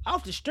 Off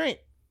the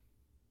strength.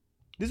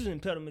 This was in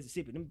Petal,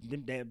 Mississippi.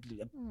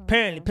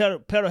 Apparently,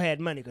 Petal had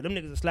money because them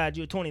niggas would slide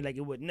you a 20 like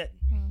it wasn't nothing.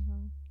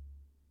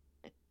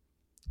 Mm-hmm.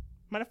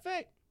 Matter of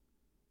fact,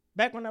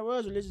 back when I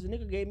was religious, a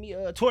nigga gave me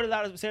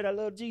 $20 for saying I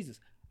love Jesus.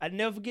 I'd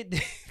never forget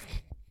that.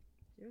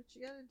 What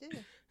you gotta do?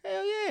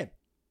 Hell yeah.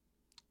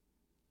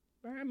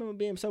 I remember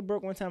being so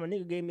broke one time, a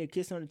nigga gave me a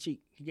kiss on the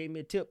cheek. He gave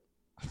me a tip,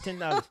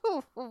 $10.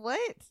 What?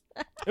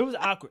 It was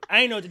awkward.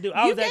 I ain't know what to do.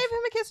 You gave him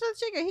a kiss on the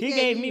cheek, or he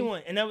gave me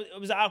one, and it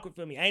was awkward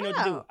for me. I ain't know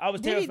what to do. I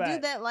was terrified. Did he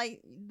do that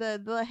like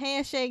the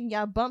handshake and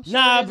y'all bumped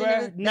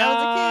shoulders?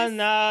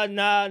 Nah, bro.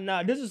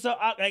 Nah. This was so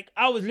like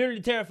I was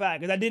literally terrified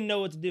because I didn't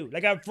know what to do.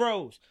 Like I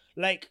froze.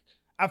 Like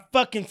I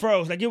fucking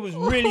froze. Like it was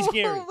really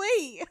scary.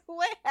 Wait.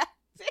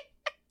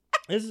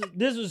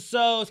 This was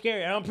so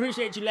scary. I don't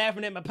appreciate you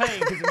laughing at my pain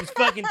because it was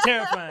fucking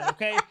terrifying,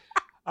 okay?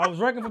 I was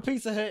working for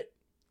Pizza Hut,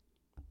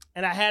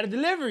 and I had a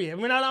delivery. I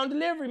went out on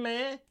delivery,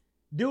 man.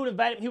 Dude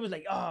invited me. He was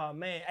like, oh,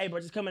 man, hey,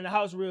 bro, just come in the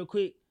house real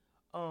quick.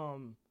 I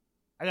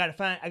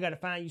gotta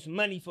find you some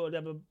money for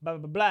blah, blah, blah,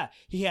 blah, blah.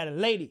 He had a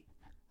lady.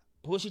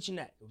 Bullshit you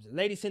not. It was a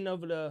lady sitting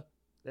over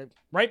there,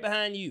 right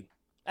behind you.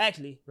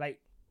 Actually, like,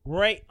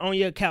 right on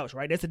your couch,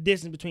 right? That's the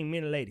distance between me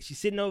and the lady. She's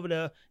sitting over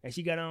there, and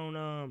she got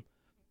on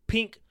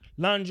pink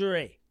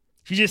lingerie.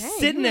 She's just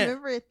sitting there.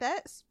 Remember it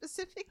that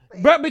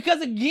specifically, bro?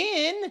 Because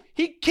again,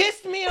 he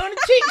kissed me on the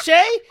cheek,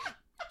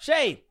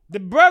 Shay. The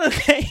brother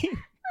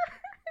came.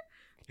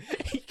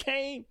 He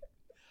came.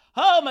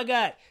 Oh my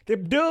God! The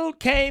dude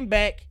came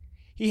back.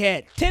 He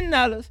had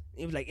 $10.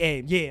 He was like,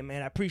 "Hey, yeah,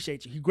 man, I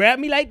appreciate you." He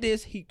grabbed me like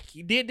this. He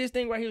did this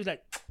thing where he was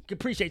like, "I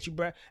appreciate you,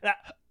 bro." And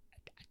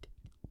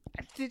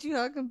did you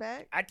hug him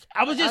back?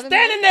 I was just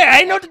standing there. I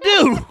didn't know what to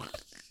do.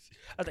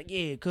 I was like,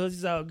 "Yeah, cuz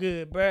it's all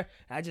good, bro."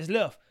 I just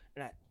left.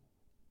 And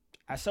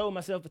I sold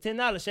myself for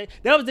 $10, Shay.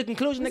 That was the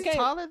conclusion that came. Was he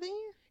taller than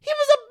you? He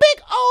was a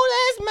big old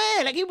ass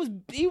man. Like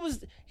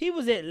he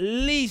was at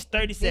least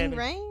 37. In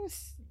range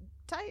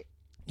type?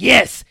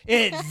 Yes,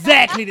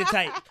 exactly the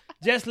type.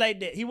 Just like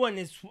that. He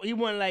wasn't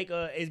like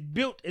as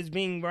built as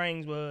Ving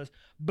Rhames was,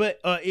 but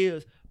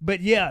is.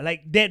 But yeah,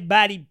 like that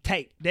body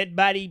type, that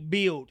body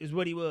build is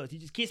what he was. He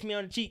just kissed me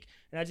on the cheek,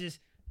 and I just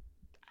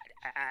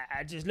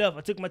left.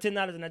 I took my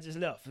 $10 and I just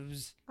left. It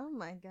was. Oh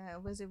my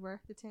God, was it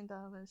worth the $10?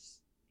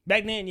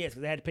 Back then, yes,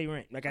 because I had to pay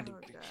rent. Like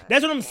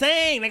that's what I'm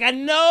saying. Like I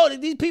know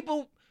that these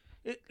people,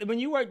 when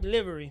you work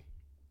delivery.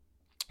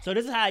 So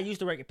this is how I used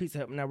to work at Pizza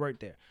Hut when I worked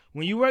there.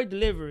 When you work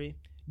delivery,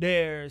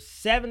 there's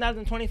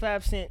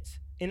 $7.25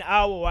 an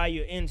hour while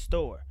you're in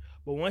store.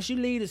 But once you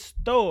leave the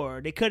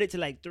store, they cut it to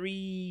like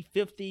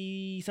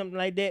 $3.50, something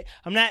like that.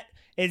 I'm not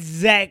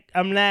exact.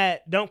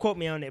 Don't quote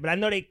me on that. But I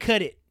know they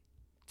cut it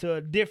to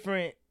a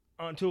different,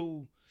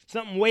 to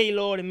something way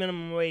lower than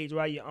minimum wage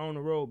while you're on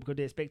the road because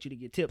they expect you to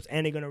get tips.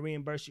 And they're going to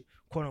reimburse you,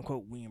 quote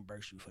unquote,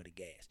 reimburse you for the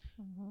gas.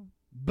 Mm-hmm.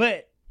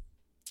 But,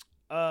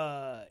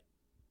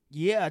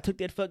 yeah, I took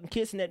that fucking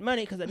kiss and that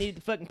money because I needed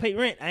to fucking pay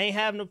rent. I ain't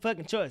have no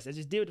fucking choice. I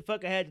just did what the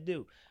fuck I had to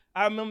do.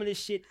 I remember this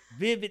shit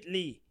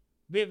vividly.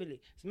 As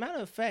a matter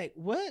of fact,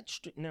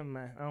 never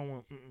mind. I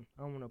don't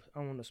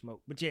want to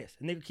smoke. But yes,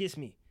 a nigga kissed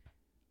me.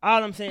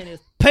 All I'm saying is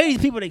pay these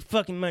people they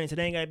fucking money so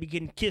they ain't gotta be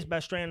getting kissed by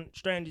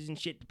strangers and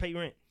shit to pay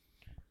rent.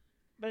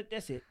 But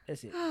that's it.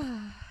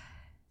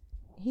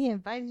 He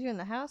invited you in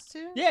the house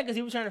too? Yeah, because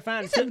he was trying to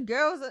find some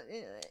girls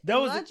in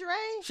lingerie.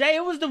 Shay,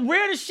 it was the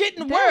weirdest shit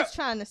in the world. They was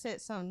trying to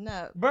set something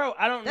up, bro.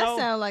 I don't know.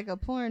 That sounds like a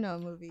porno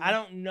movie. I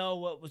don't know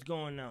what was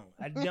going on.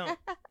 I don't.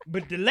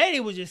 But the lady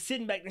was just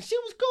sitting back and she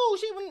was cool.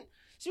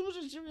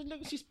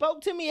 She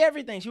spoke to me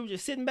everything. She was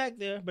just sitting back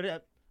there.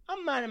 But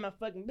I'm minding my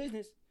fucking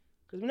business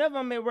because whenever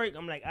I'm at work,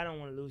 I'm like, I don't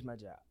want to lose my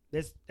job.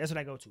 That's what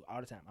I go to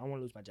all the time. I want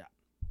to lose my job.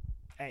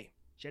 Hey,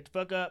 shut the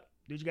fuck up.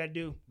 Do what you gotta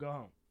do. Go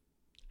home.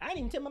 I didn't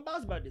even tell my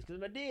boss about this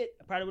because if I did,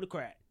 I probably would have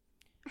cried.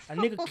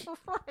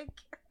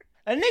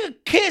 A nigga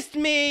kissed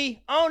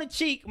me on the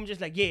cheek. I'm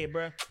just like, yeah,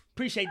 bro,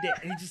 appreciate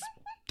that. And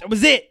that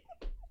was it.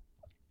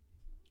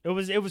 It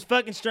was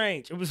fucking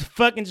strange. It was a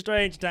fucking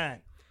strange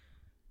time.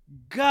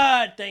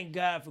 God, thank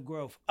God for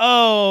growth.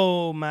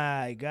 Oh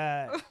my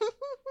God.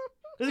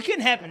 Because it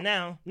couldn't happen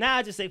now. Now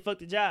I just say fuck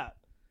the job.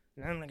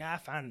 And I'm like, I'll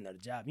find another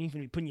job. You ain't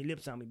finna be putting your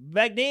lips on me.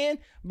 Back then,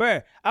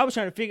 bruh, I was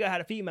trying to figure out how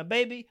to feed my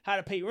baby, how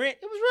to pay rent.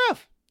 It was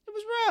rough.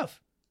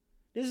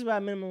 This is why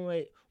minimum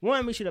wage.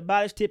 One, we should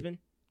abolish tipping.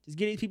 Just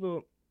give these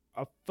people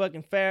a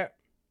fucking fair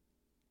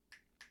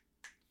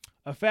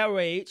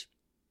wage.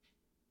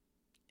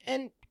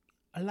 And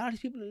allow these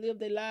people to live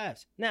their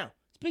lives. Now,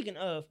 speaking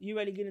of, you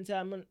ready to get into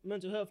our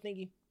mental health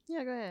thingy?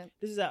 Yeah, go ahead.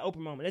 This is our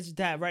open moment. Let's just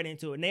dive right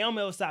into it.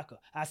 Naomi Osaka,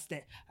 I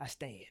stand.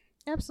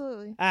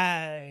 Absolutely.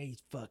 I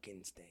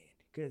fucking stand.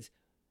 Because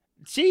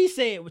she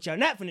said what y'all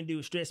not finna do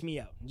is stress me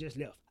out. And just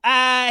left.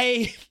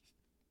 I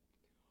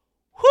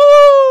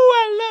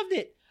loved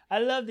it. I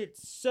loved it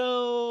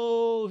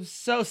so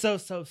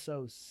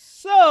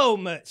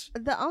much.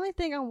 The only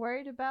thing I'm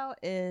worried about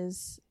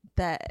is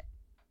that,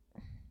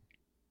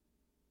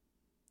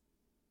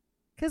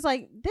 because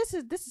like this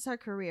is her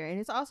career and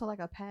it's also like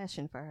a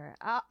passion for her.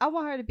 I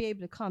want her to be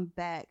able to come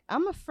back.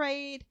 I'm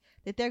afraid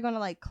that they're gonna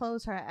like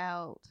close her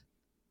out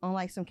on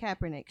like some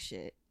Kaepernick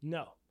shit.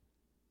 No.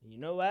 You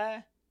know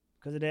why?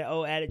 Because of that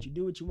old adage, you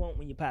do what you want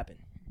when you're popping.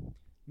 Let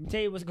me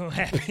tell you what's gonna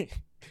happen.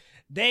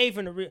 They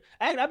finna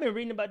I've been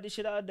reading about this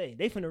shit all day.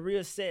 They finna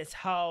reassess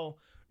how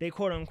they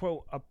quote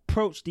unquote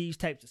approach these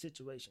types of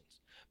situations.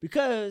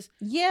 Because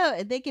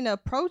they can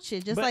approach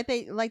it just like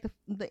the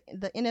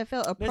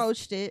NFL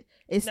approached it.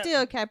 It's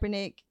still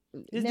Kaepernick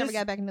never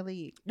got back in the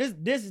league. This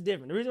is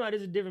different. The reason why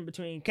this is different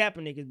between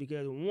Kaepernick is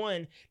because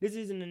one, this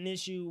isn't an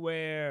issue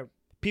where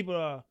people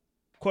are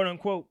quote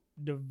unquote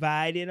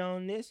divided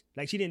on this.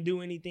 Like she didn't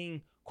do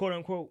anything quote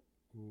unquote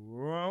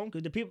wrong.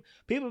 Because the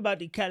people about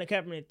the Colin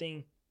Kaepernick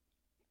thing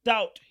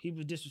thought he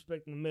was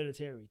disrespecting the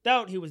military,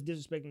 thought he was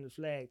disrespecting the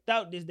flag,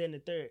 thought this, that, and the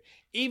third.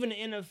 Even the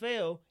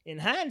NFL, in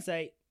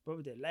hindsight, what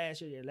was that, last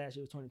year? Yeah, last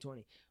year was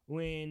 2020.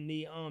 When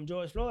the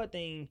George Floyd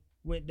thing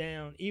went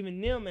down, even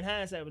them in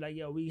hindsight was like,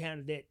 yo, we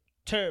handled that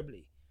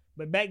terribly.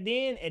 But back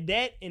then,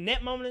 in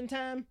that moment in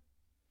time,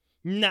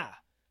 nah.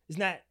 It's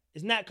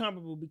not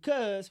comparable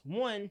because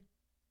one,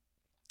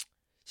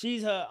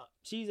 she's a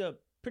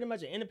pretty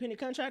much an independent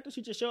contractor.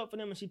 She just show up for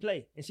them and she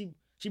play. And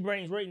she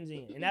brings ratings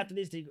in. And after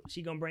this,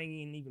 she gonna bring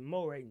in even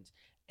more ratings.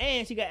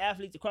 And she got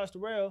athletes across the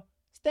world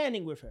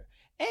standing with her.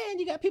 And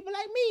you got people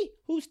like me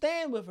who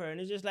stand with her.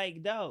 And it's just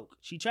like, dog,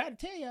 she tried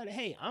to tell y'all that,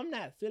 hey, I'm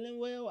not feeling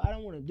well. I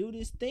don't want to do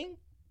this thing.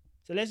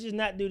 So let's just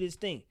not do this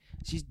thing.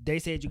 They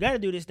said, you got to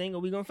do this thing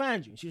or we going to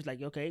find you. And she was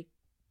like, okay,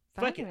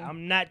 fuck it.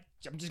 I'm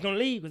just going to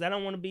leave because I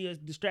don't want to be a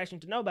distraction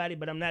to nobody,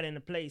 but I'm not in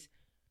a place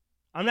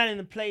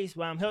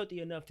where I'm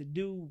healthy enough to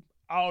do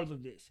all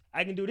of this.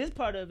 I can do this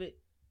part of it,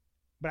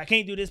 but I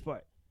can't do this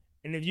part.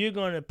 And if you're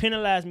going to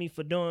penalize me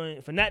for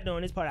not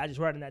doing this part, I just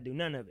rather not do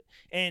none of it.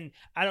 And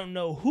I don't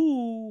know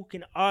who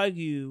can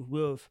argue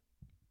with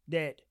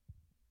that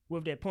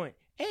point.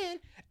 And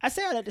I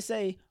say all that to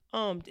say,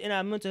 in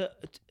our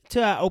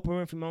to our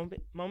Oprah Winfrey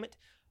moment,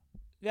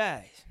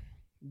 guys,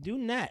 do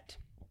not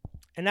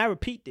And I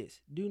repeat this.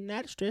 Do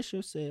not stress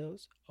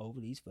yourselves over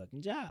these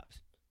fucking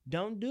jobs.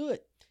 Don't do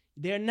it.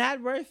 They're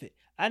not worth it.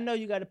 I know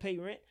you got to pay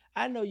rent.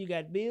 I know you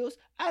got bills.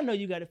 I know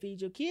you got to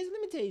feed your kids.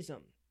 Let me tell you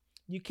something.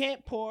 You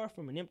can't pour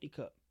from an empty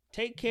cup.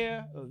 Take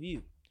care of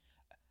you.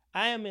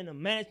 I am in a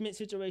management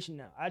situation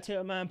now. I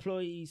tell my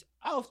employees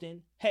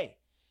often, hey,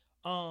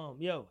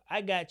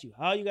 I got you.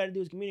 All you got to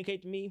do is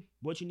communicate to me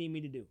what you need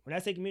me to do. When I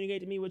say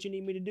communicate to me what you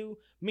need me to do,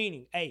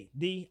 meaning, hey,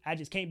 D, I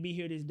just can't be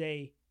here this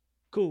day.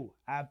 Cool.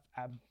 I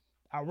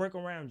work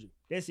around you.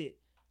 That's it.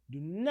 Do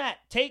not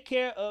take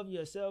care of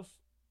yourself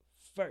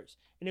first.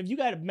 And if you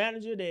got a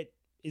manager that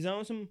is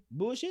on some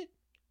bullshit,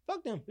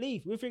 fuck them.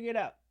 Leave. We'll figure it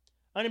out.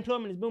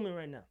 Unemployment is booming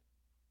right now.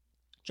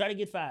 Try to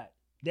get fired.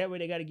 That way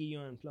they got to give you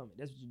unemployment.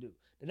 That's what you do.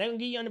 They're not going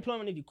to give you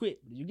unemployment if you quit.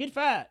 But if you get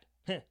fired,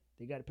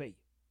 they got to pay you.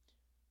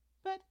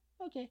 But,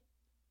 okay.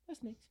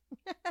 What's next?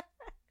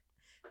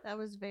 That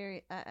was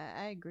very,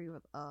 I agree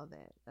with all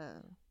that.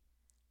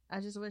 I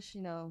just wish,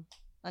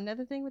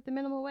 another thing with the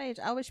minimum wage,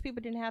 I wish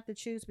people didn't have to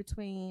choose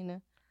between,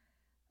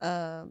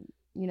 getting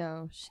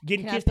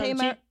kissed on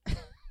the cheek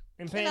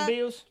and paying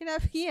bills. Can I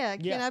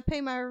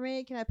pay my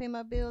rent? Can I pay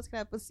my bills? Can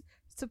I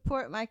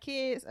support my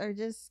kids, or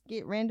just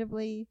get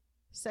randomly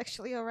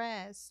sexually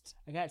harassed?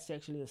 I got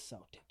sexually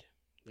assaulted.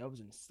 That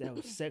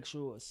was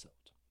sexual assault.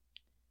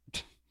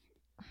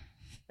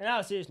 In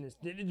all seriousness,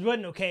 it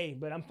wasn't okay,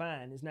 but I'm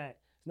fine. It's not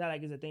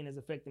like it's a thing that's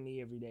affecting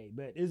me every day,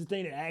 but it's a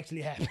thing that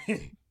actually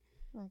happened.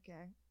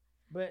 Okay.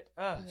 But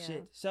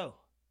shit. So,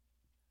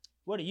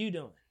 what are you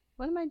doing?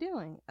 What am I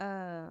doing?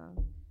 Damn,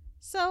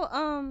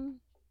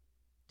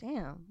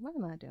 what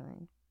am I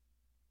doing?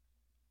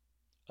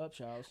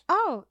 Upshaws.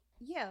 Oh,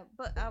 yeah,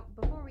 but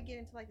before we get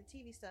into like the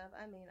TV stuff,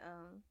 I mean, I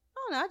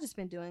don't know. I've just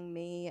been doing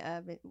me.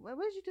 What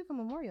did you do for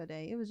Memorial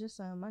Day? It was just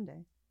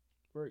Monday.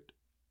 Work.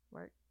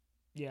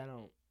 Yeah,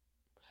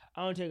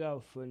 I don't take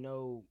off for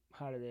no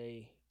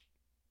holiday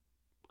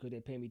because they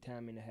pay me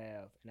time and a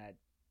half, and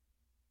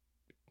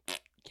I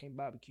can't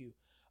barbecue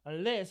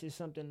unless it's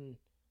something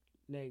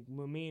like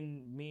when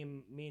me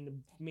and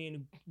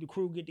the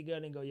crew get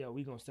together and go, yo,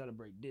 we gonna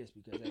celebrate this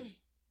because hey,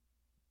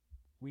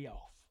 we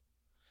off.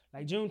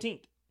 Like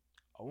Juneteenth,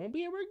 I won't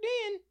be at work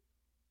then.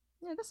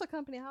 Yeah, that's a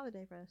company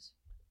holiday for us.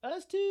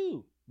 Us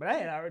too. But I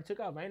had already took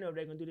off. I didn't know if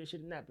they're gonna do this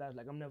shit or not. But I was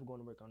like, I'm never going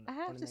to work on that. I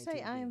have to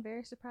say, I am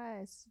very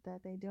surprised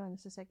that they're doing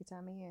this the second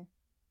time of year.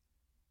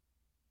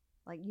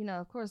 Like,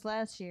 of course,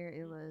 last year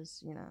it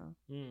was,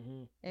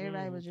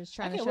 everybody was just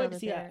trying to show that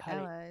they're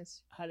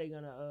allies. How they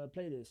gonna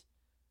play this?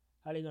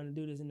 How they gonna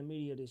do this in the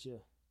media this year?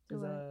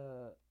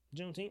 Because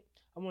Juneteenth,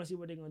 I want to see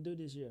what they're gonna do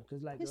this year.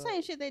 Because like the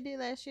same shit they did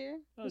last year.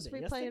 Just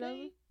replay it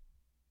over.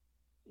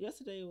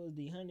 Yesterday was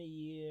the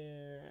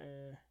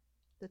 100-year.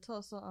 The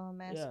Tulsa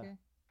massacre. Yeah.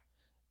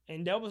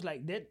 And that was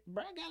like that.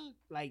 Bro, I got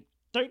like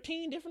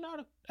 13 different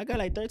articles. I got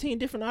like 13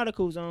 different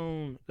articles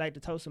on like the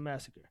Tulsa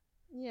massacre.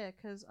 Yeah,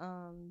 because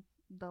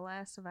the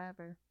last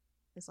survivor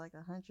is like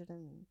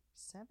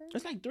 107.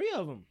 It's like 3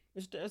 of them.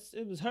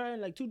 It was her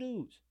and like 2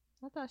 dudes.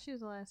 I thought she was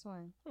the last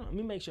one. Let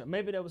me make sure.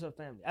 Maybe that was her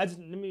family. Let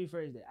me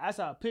rephrase that. I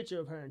saw a picture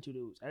of her and 2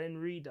 dudes. I didn't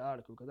read the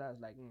article because I was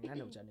like, I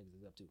know what y'all niggas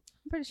is up to.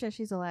 I'm pretty sure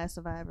she's the last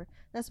survivor.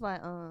 That's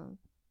why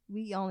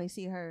we only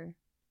see her.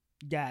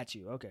 Got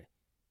you. Okay.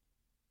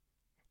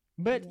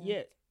 But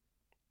yeah.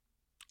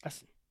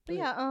 But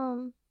yeah,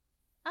 I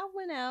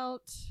went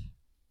out,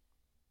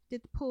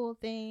 did the pool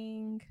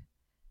thing,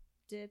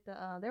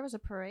 there was a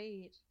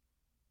parade,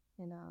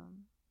 and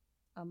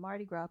a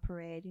Mardi Gras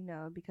parade,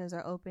 because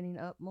they're opening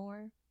up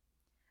more.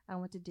 I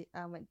did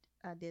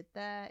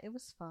that. It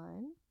was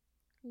fun.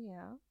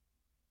 Yeah.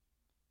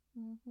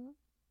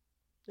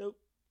 Nope.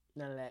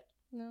 None of that.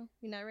 No,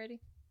 you're not ready?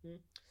 I'm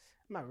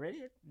not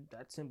ready.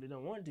 I simply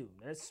don't want to.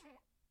 That's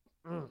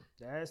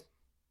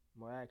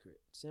more accurate.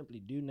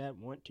 Simply do not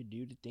want to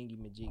do the thingy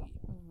majiggy.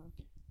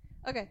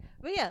 Okay,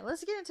 but yeah,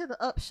 let's get into the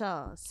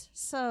Upshaws.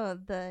 So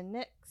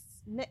the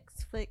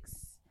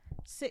Netflix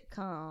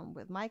sitcom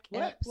with Mike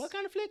Epps. What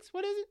kind of flicks?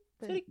 What is it?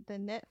 The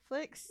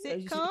Netflix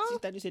sitcom. You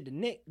thought you said the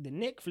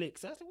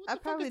Netflix. I said, what the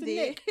fuck probably is the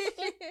did. What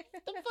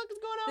the fuck is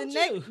going on with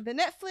you? The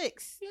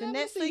Netflix. The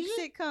Netflix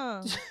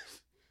sitcom.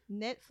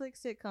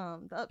 Netflix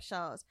sitcom, The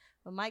Upshaws,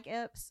 with Mike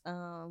Epps,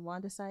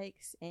 Wanda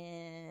Sykes,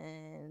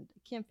 and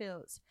Kim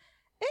Fields.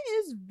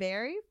 It is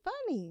very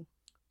funny.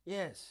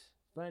 Yes.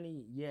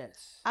 Funny,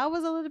 yes. I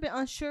was a little bit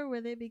unsure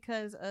with it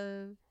because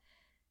of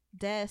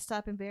Dad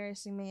Stop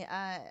Embarrassing Me.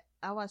 I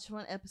watched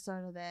one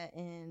episode of that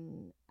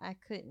and I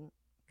couldn't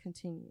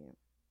continue.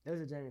 That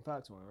was a Jamie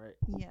Foxx one, right?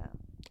 Yeah.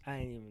 I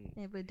ain't even.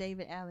 And with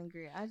David Alan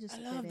Grier. I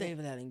love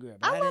David Alan Grier.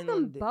 I love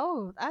them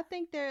both. I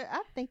think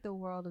the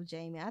world of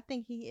Jamie. I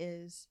think he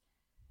is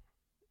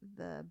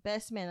the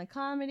best man in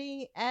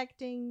comedy,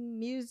 acting,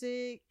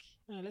 music.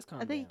 Let's calm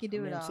I think he can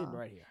do it all. I'm sitting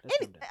right here.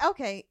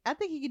 Okay, I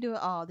think he can do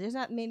it all. There's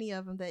not many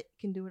of them that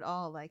can do it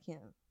all like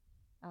him.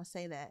 I'll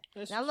say that.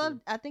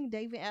 I think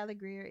David Alan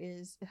Grier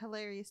is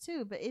hilarious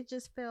too, but it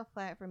just fell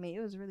flat for me.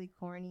 It was really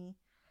corny.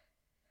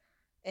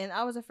 And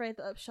I was afraid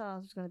the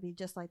Upshaws was going to be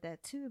just like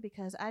that too,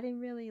 because I didn't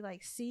really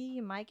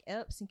see Mike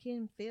Epps and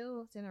Kim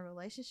Fields in a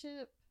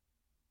relationship.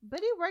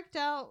 But it worked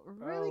out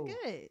really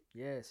good.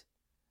 Yes.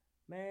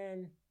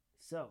 Man,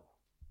 so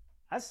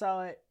I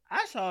saw it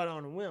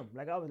on a whim.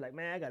 Like I was like,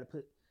 man,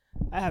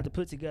 I have to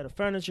put together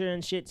furniture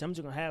and shit. So I'm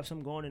just gonna have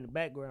something going in the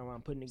background while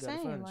I'm putting together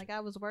furniture. Like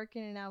I was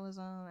working and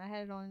I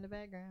had it on in the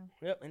background.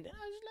 Yep, and then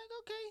I was just like,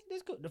 okay,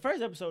 this cool. The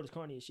first episode is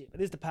corny as shit, but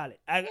it's the pilot.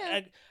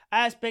 I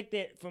expect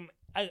that from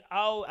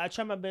I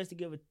try my best to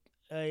give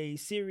a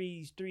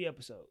series 3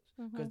 episodes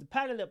because the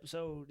pilot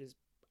episode is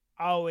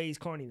always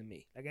corny to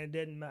me. Like it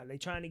doesn't matter. They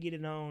trying to get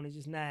it on. It's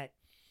just not.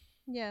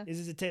 Yeah. This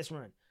is a test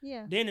run.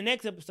 Yeah. Then the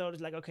next episode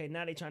is like, okay,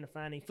 now they trying to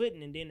find their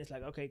footing, and then it's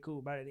like, okay,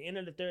 cool. By the end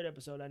of the 3rd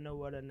episode, I know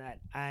whether or not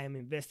I am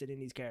invested in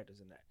these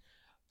characters or not.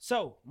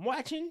 So I'm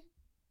watching.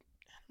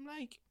 I'm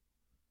like,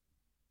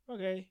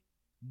 okay,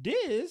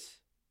 this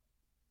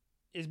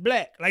is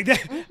black. Like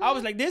that. I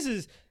was like, this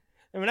is.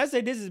 And when I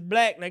say this is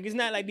black, like it's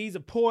not like these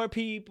are poor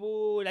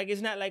people. Like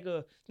it's not like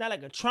a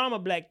trauma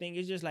black thing.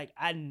 It's just like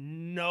I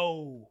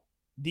know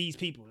these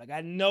people. Like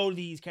I know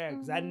these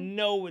characters. I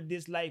know what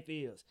this life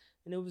is.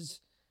 And it was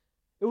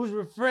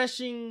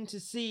refreshing to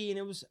see, and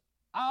it was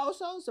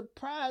also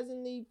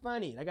surprisingly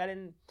funny. Like I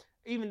didn't,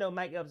 even though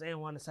Mike Epps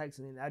and Wanda Sykes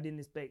in it, I didn't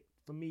expect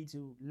for me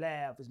to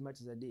laugh as much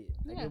as I did.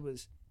 Like it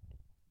was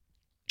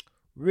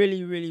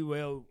really, really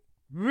well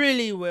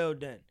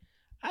done.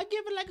 I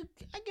give it like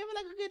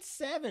a good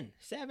 7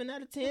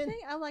 out of 10. The thing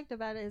I liked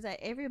about it is that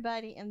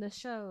everybody in the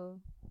show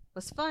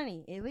was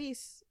funny, at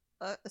least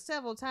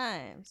several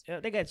times.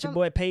 Yeah, they got your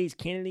boy Paige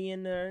Kennedy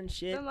in there and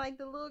shit. From like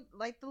the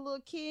little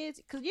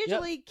kids, because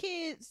usually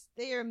kids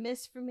they are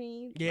missed for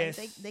me. Yes,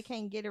 like they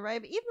can't get it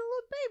right. But even the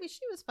little baby, she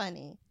was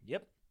funny.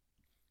 Yep.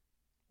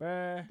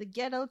 Bruh. The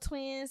ghetto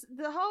twins,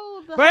 the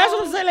whole that's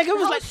what I'm saying. Like it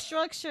was like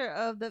structure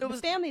of the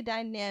family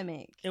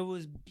dynamic. It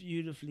was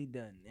beautifully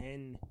done,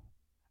 and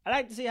I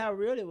like to see how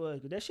real it was,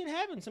 because that shit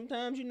happens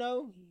sometimes, you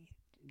know.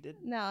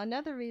 Now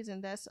another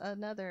reason that's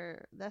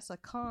a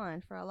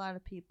con for a lot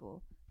of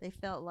people. They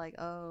felt like,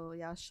 oh,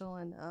 y'all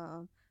showing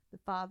the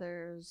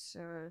fathers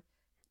or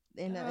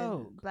in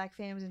the black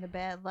families in a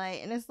bad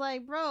light, and it's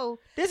like, bro,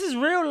 this is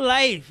real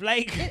life.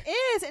 Like it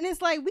is, and it's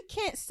like we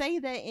can't say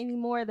that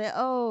anymore. That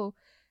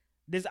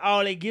this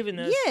all they giving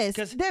us. Yes,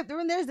 because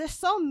there's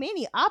so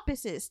many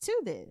opposites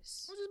to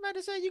this. I was just about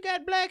to say, you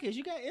got Blackish,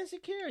 you got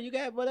Insecure, you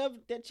got whatever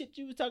that shit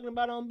you was talking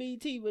about on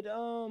BT with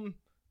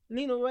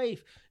Lena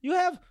Waithe. You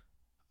have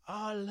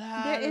a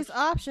lot. There is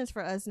options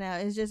for us now.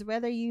 It's just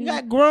whether you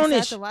got Grownish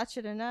decide to watch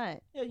it or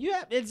not. Yeah, you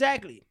have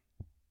exactly.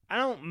 I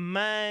don't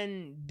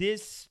mind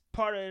this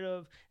part of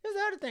it. There's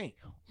the other thing.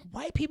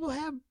 White people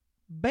have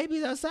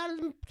babies outside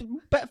of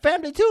the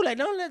family too. Like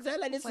don't let that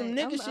like it's some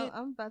nigga shit.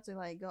 I'm about to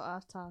like go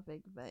off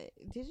topic, but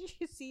did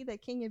you see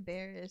that Kenya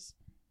Bear is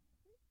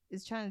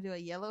trying to do a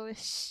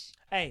yellowish?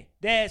 Hey,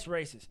 that's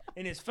racist,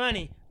 and it's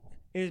funny.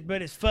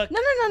 But it's fucking.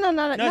 No,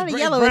 not a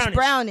yellow. It's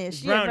brownish.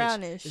 It's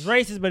brownish. It's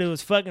racist, but it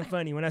was fucking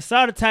funny. When I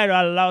saw the title,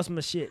 I lost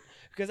my shit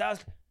because I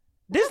was.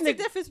 What's the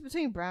difference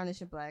between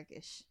brownish and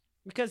blackish?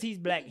 Because he's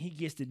black, he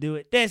gets to do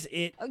it. That's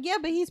it. Oh, yeah,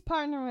 but he's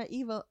partnering with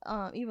Eva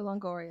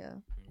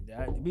Longoria.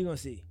 We gonna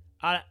see.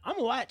 I'm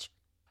gonna watch.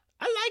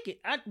 I like it.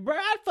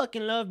 I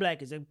fucking love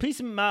Blackish. A piece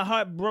of my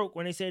heart broke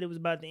when they said it was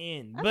about to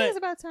end. I think it's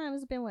about time.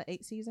 It's been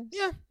 8 seasons?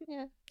 Yeah.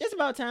 It's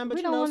about time. But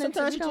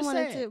sometimes it's just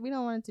sad. We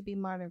don't want it to be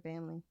Modern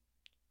Family.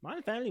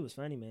 Modern Family was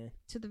funny, man.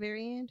 To the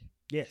very end?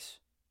 Yes.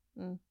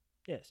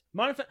 Yes.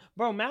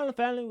 Modern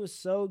Family was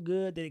so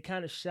good that it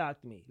kind of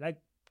shocked me. Like,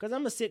 because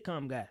I'm a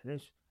sitcom guy.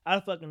 I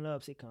fucking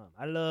love sitcom.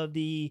 I love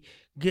the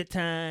Good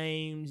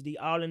Times, the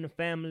All in the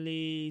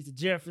Families, the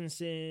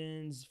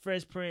Jeffersons,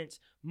 Fresh Prince,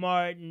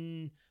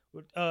 Martin,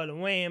 the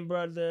Wayans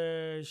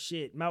brothers,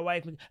 shit. My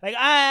wife,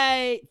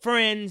 like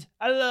Friends.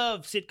 I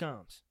love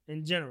sitcoms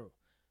in general.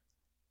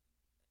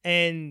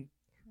 And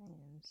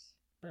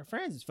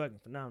Friends is fucking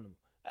phenomenal.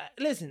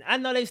 Listen, I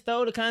know they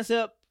stole the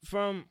concept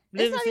from.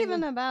 It's not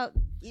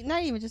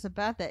even just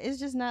about that. It's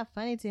just not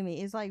funny to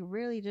me. It's like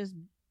really just.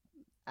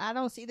 I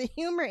don't see the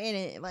humor in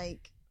it.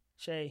 Like.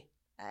 Shay.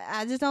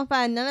 I just don't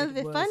find none of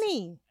it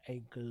funny.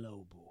 A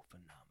global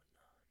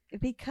phenomenon.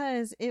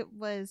 Because it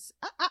was.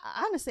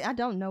 Honestly, I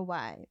don't know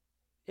why.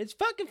 It's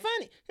fucking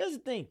funny. Here's the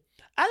thing.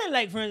 I didn't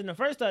like Friends when I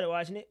first started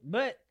watching it,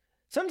 but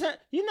sometimes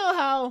you know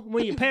how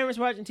when your parents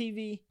watching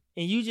TV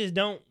and you just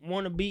don't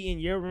want to be in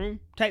your room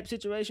type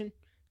situation,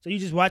 so you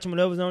just watching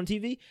whatever's on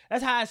TV.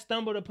 That's how I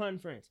stumbled upon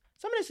Friends.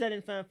 Some of this I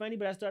didn't find funny,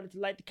 but I started to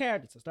like the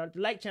characters. I started to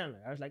like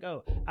Chandler. I was like,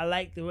 oh, I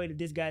like the way that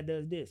this guy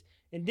does this.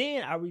 And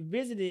then I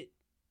revisited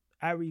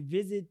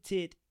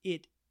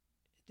it.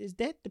 Is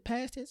that the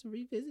past tense?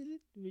 Revisited?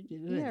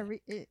 Yeah,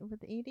 with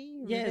the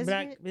ED? Yeah,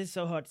 but it's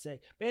so hard to say.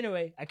 But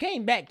anyway, I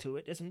came back to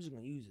it. I'm just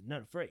going to use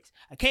another phrase.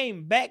 I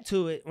came back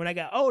to it when I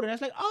got older. And I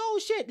was like, oh,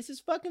 shit, this is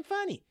fucking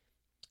funny.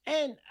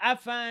 And I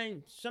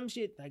find some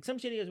shit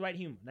is white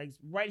humor. Like,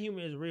 white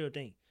humor is a real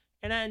thing.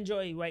 And I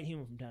enjoy white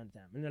humor from time to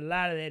time. And a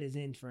lot of that is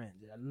in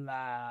Friends.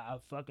 A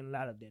fucking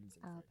lot of that is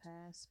in Friends. I'll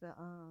pass. But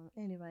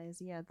anyways,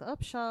 yeah, the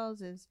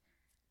Upshaws is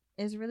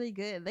really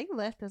good. They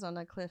left us on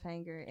a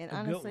cliffhanger. And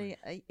honestly,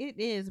 it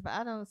is. But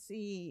I don't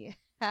see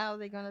How are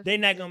they gonna? They're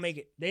not gonna make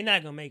it. They're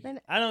not gonna make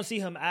it. I don't see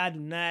her. I do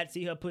not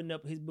see her putting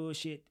up his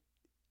bullshit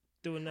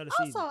through another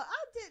season. Also,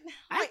 I didn't.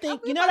 I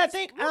think you know what I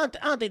think. I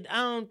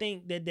don't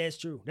think that that's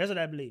true. That's what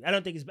I believe. I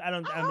don't think it's. I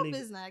hope believe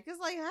it's not. Cause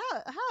like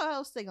how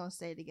else they gonna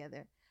stay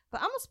together? But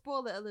I'm gonna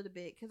spoil it a little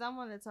bit because I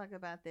want to talk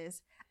about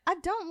this. I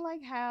don't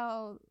like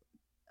how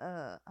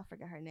I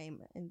forgot her name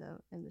in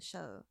the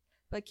show,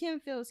 but Kim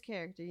Phil's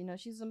character. You know,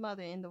 she's the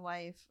mother and the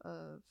wife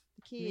of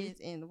the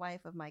kids and the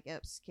wife of Mike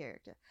Epps'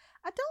 character.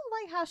 I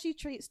don't like how she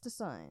treats the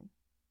son.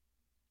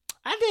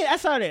 I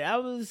saw that. I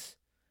was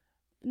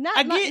not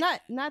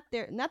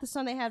the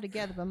son they have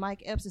together, but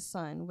Mike Epps'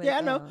 son. With,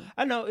 I know.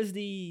 I know. It's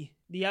the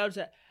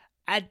outside.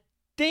 I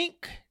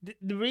think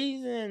the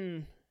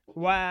reason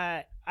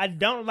why I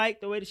don't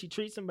like the way that she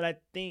treats him, but I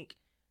think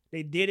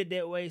they did it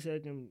that way so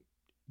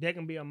there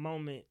can be a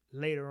moment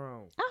later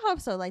on. I hope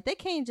so. Like they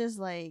can't just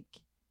like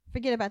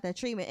forget about that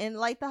treatment. And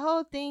like the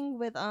whole thing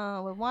with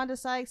Wanda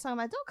Sykes talking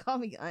about, don't call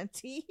me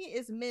auntie,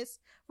 it's Miss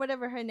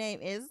whatever her name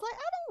is. Like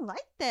I don't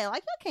like that.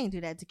 Like y'all can't do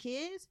that to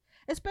kids,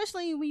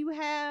 especially when you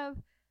have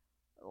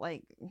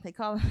like they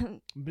call them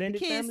blended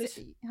kids, families,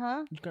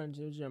 huh? You can't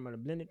talk about a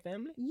blended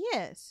family.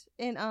 Yes,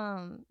 and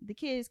the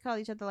kids call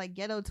each other like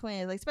ghetto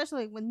twins, like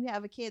especially when you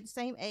have a kid the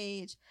same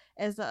age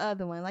as the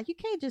other one. Like you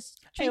can't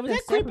just treat them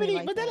separately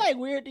like was that like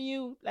weird to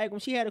you? Like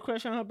when she had a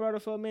crush on her brother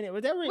for a minute,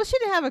 was that weird? Well, she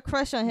didn't have a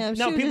crush on him.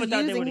 No, she was people just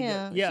thought using they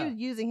him. Yeah, she was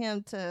using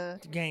him to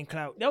gain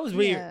clout. That was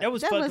weird. Yeah, that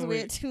was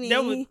weird to me.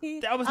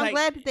 That was. I'm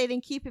glad that they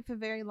didn't keep it for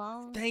very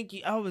long. Thank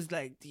you. I was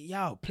like,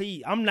 y'all,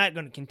 please. I'm not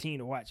gonna continue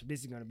to watch.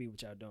 This is gonna be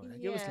what y'all doing. Like,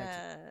 it was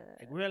like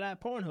real life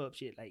Pornhub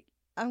shit. Like,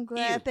 I'm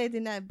glad they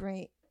did not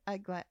bring.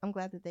 I'm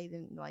glad that they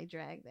didn't like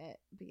drag that.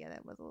 But yeah,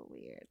 that was a little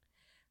weird.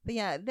 But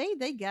yeah,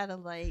 they gotta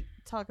like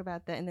talk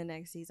about that in the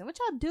next season, which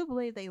I do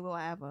believe they will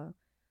have a.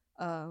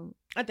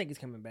 I think it's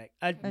coming back.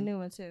 A new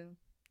one too.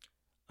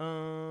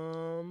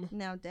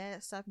 Now,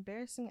 Dad, stop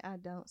embarrassing. I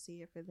don't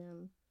see it for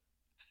them.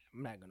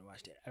 I'm not gonna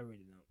watch that. I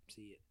really don't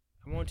see it.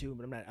 I want to,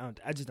 but I'm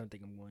not. I just don't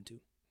think I'm going to.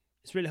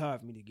 It's really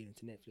hard for me to get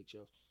into Netflix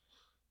shows.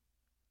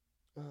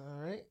 All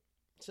right.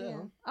 So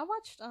yeah. I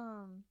watched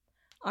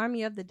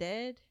Army of the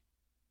Dead.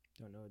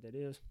 Don't know what that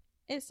is.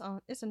 It's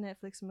a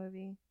Netflix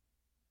movie.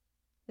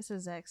 It's a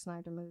Zack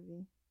Snyder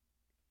movie.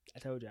 I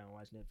told you I don't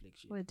watch Netflix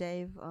shit. With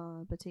Dave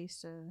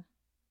Bautista.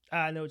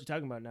 I know what you're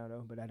talking about now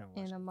though, but I don't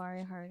watch and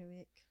Amari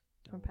Hardwick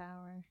from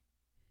Power.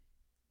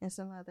 And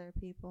some other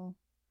people.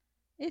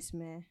 It's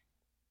meh.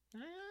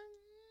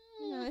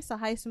 You know, it's a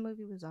heist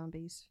movie with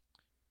zombies.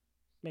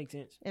 Makes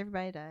sense.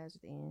 Everybody dies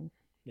at the end.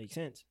 Makes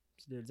sense.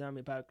 It's the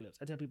zombie apocalypse.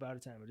 I tell people all the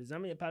time, if the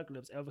zombie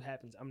apocalypse ever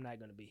happens, I'm not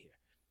going to be here.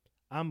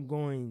 I'm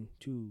going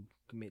to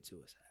commit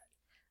suicide.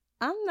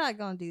 I'm not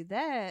going to do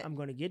that. I'm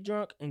going to get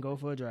drunk and go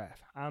for a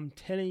drive. I'm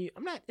telling you,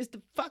 I'm not. It's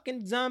the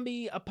fucking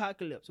zombie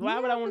apocalypse. Why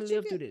would I want to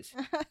live through this?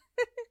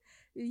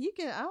 You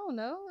can, I don't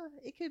know.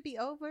 It could be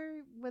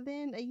over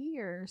within a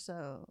year or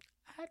so.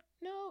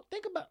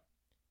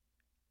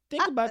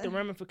 Think about the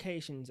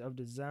ramifications of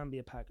the zombie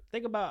apocalypse.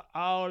 Think about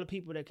all the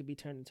people that could be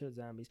turned into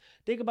zombies.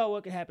 Think about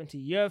what could happen to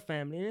your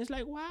family. And it's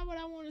like, why would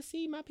I want to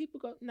see my people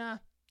go? Nah,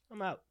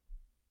 I'm out.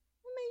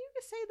 I mean, you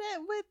can say that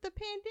with the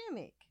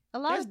pandemic. A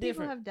lot of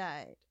people have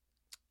died.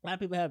 A lot of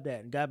people have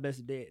died. And God bless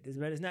the dead.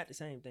 But it's not the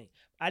same thing.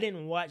 I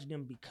didn't watch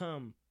them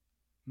become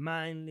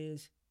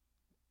mindless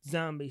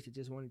zombies that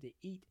just wanted to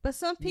eat. But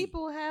some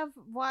people have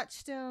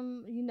watched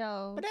them, you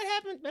know. But that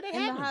happened.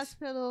 In the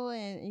hospital,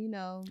 and you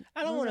know.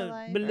 I don't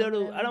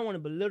want to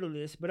belittle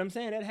this, but I'm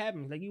saying that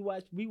happens. Like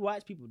we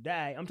watch people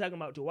die. I'm talking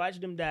about to watch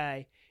them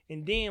die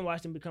and then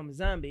watch them become a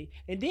zombie,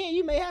 and then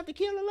you may have to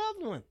kill a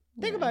loved one.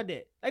 Think about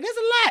that. Like that's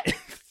a lot.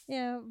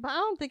 Yeah, but I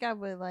don't think I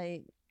would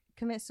like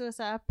commit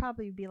suicide. I'd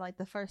probably be like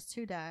the first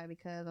to die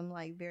because I'm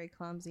like very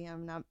clumsy.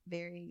 I'm not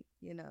very,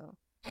 you know.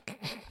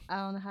 I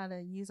don't know how to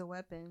use a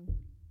weapon.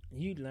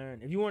 You'd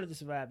learn. If you wanted to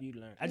survive, you'd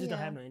learn. I just don't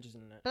have no interest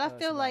in that. But I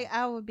feel like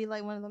I would be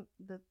like one of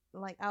them.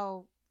 Like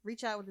I'll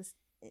reach out with this,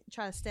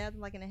 try to stab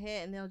them like in the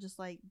head, and they'll just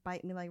like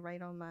bite me like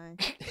right on my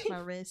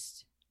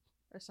wrist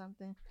or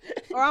something.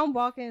 Or I'm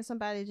walking and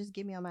somebody just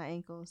get me on my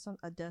ankle.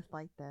 A death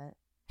like that.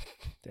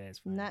 That's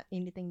funny. Not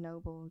anything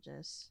noble,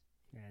 just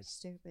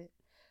stupid.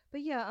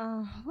 But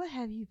yeah, what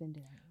have you been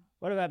doing?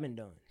 What have I been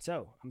doing?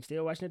 So, I'm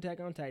still watching Attack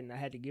on Titan. I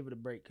had to give it a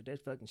break because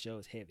that fucking show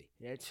is heavy.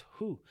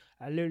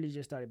 I literally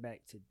just started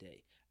back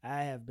today.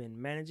 I have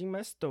been managing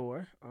my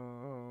store.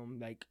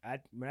 When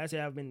I say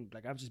I've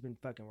just been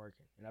fucking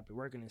working, and I've been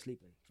working and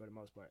sleeping for the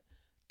most part.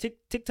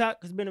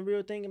 TikTok has been a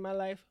real thing in my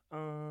life.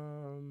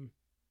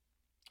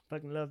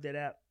 Fucking love that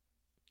app.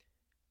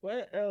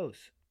 What else?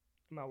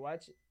 Am I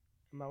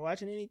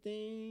watching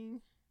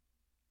anything?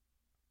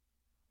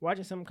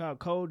 Watching something called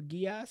Code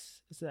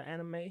Geass. It's an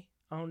anime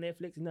on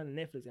Netflix. It's not a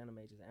Netflix anime.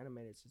 It's an anime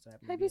that's just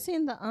happening. Have you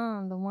seen the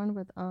one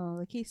with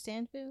Lakeith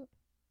Stanfield?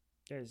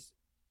 There's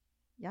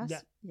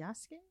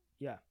Yasuke?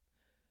 Yeah.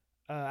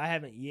 I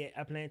haven't yet.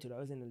 I plan to though.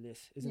 It's in the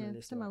list.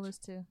 It's in my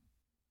list too.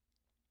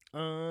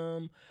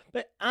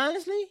 But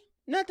honestly,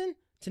 nothing.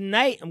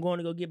 Tonight I'm going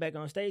to go get back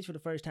on stage for the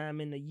first time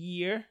in a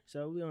year.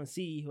 So we're gonna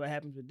see what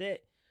happens with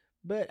that.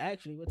 But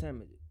actually, what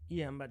time is it?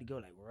 Yeah, I'm about to go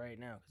like right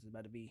now because it's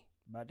about to be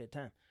about that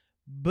time.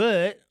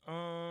 But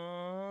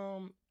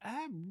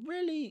I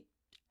really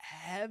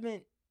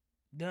haven't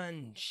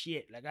done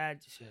shit. Like I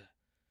just,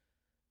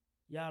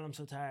 y'all, I'm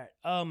so tired.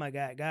 Oh my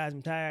god, guys,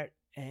 I'm tired,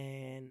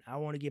 and I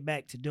want to get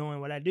back to doing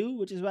what I do,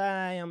 which is why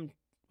I am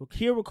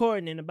here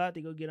recording and about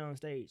to go get on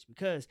stage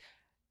because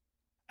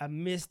I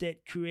miss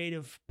that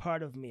creative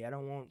part of me. I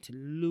don't want to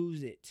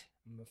lose it.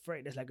 I'm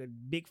afraid that's like a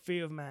big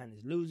fear of mine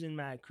is losing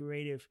the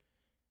creative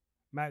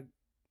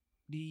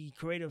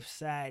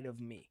side of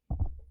me.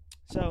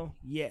 So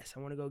yes, I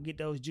want to go get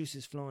those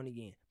juices flowing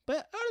again. But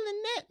other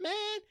than that,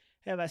 man,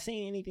 have I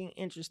seen anything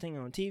interesting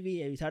on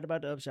TV? Have you talked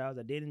about the Upshaws?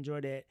 I did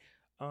enjoy that.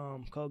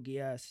 Code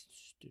Geass.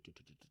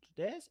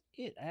 That's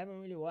it. I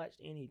haven't really watched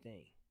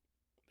anything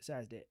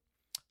besides that.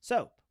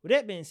 So, with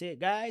that being said,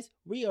 guys,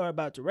 we are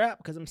about to wrap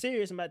because I'm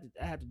serious. I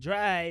have to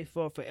drive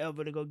for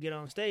forever to go get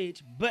on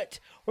stage. But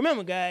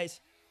remember, guys,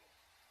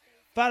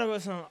 follow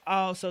us on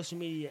all social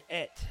media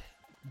at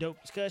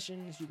Dope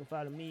Discussions. You can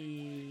follow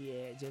me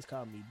at Just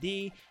Call Me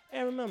D.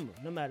 And remember,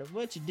 no matter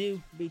what you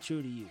do, be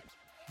true to you.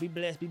 Be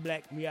blessed, be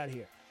black. We out of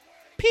here.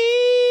 Peace.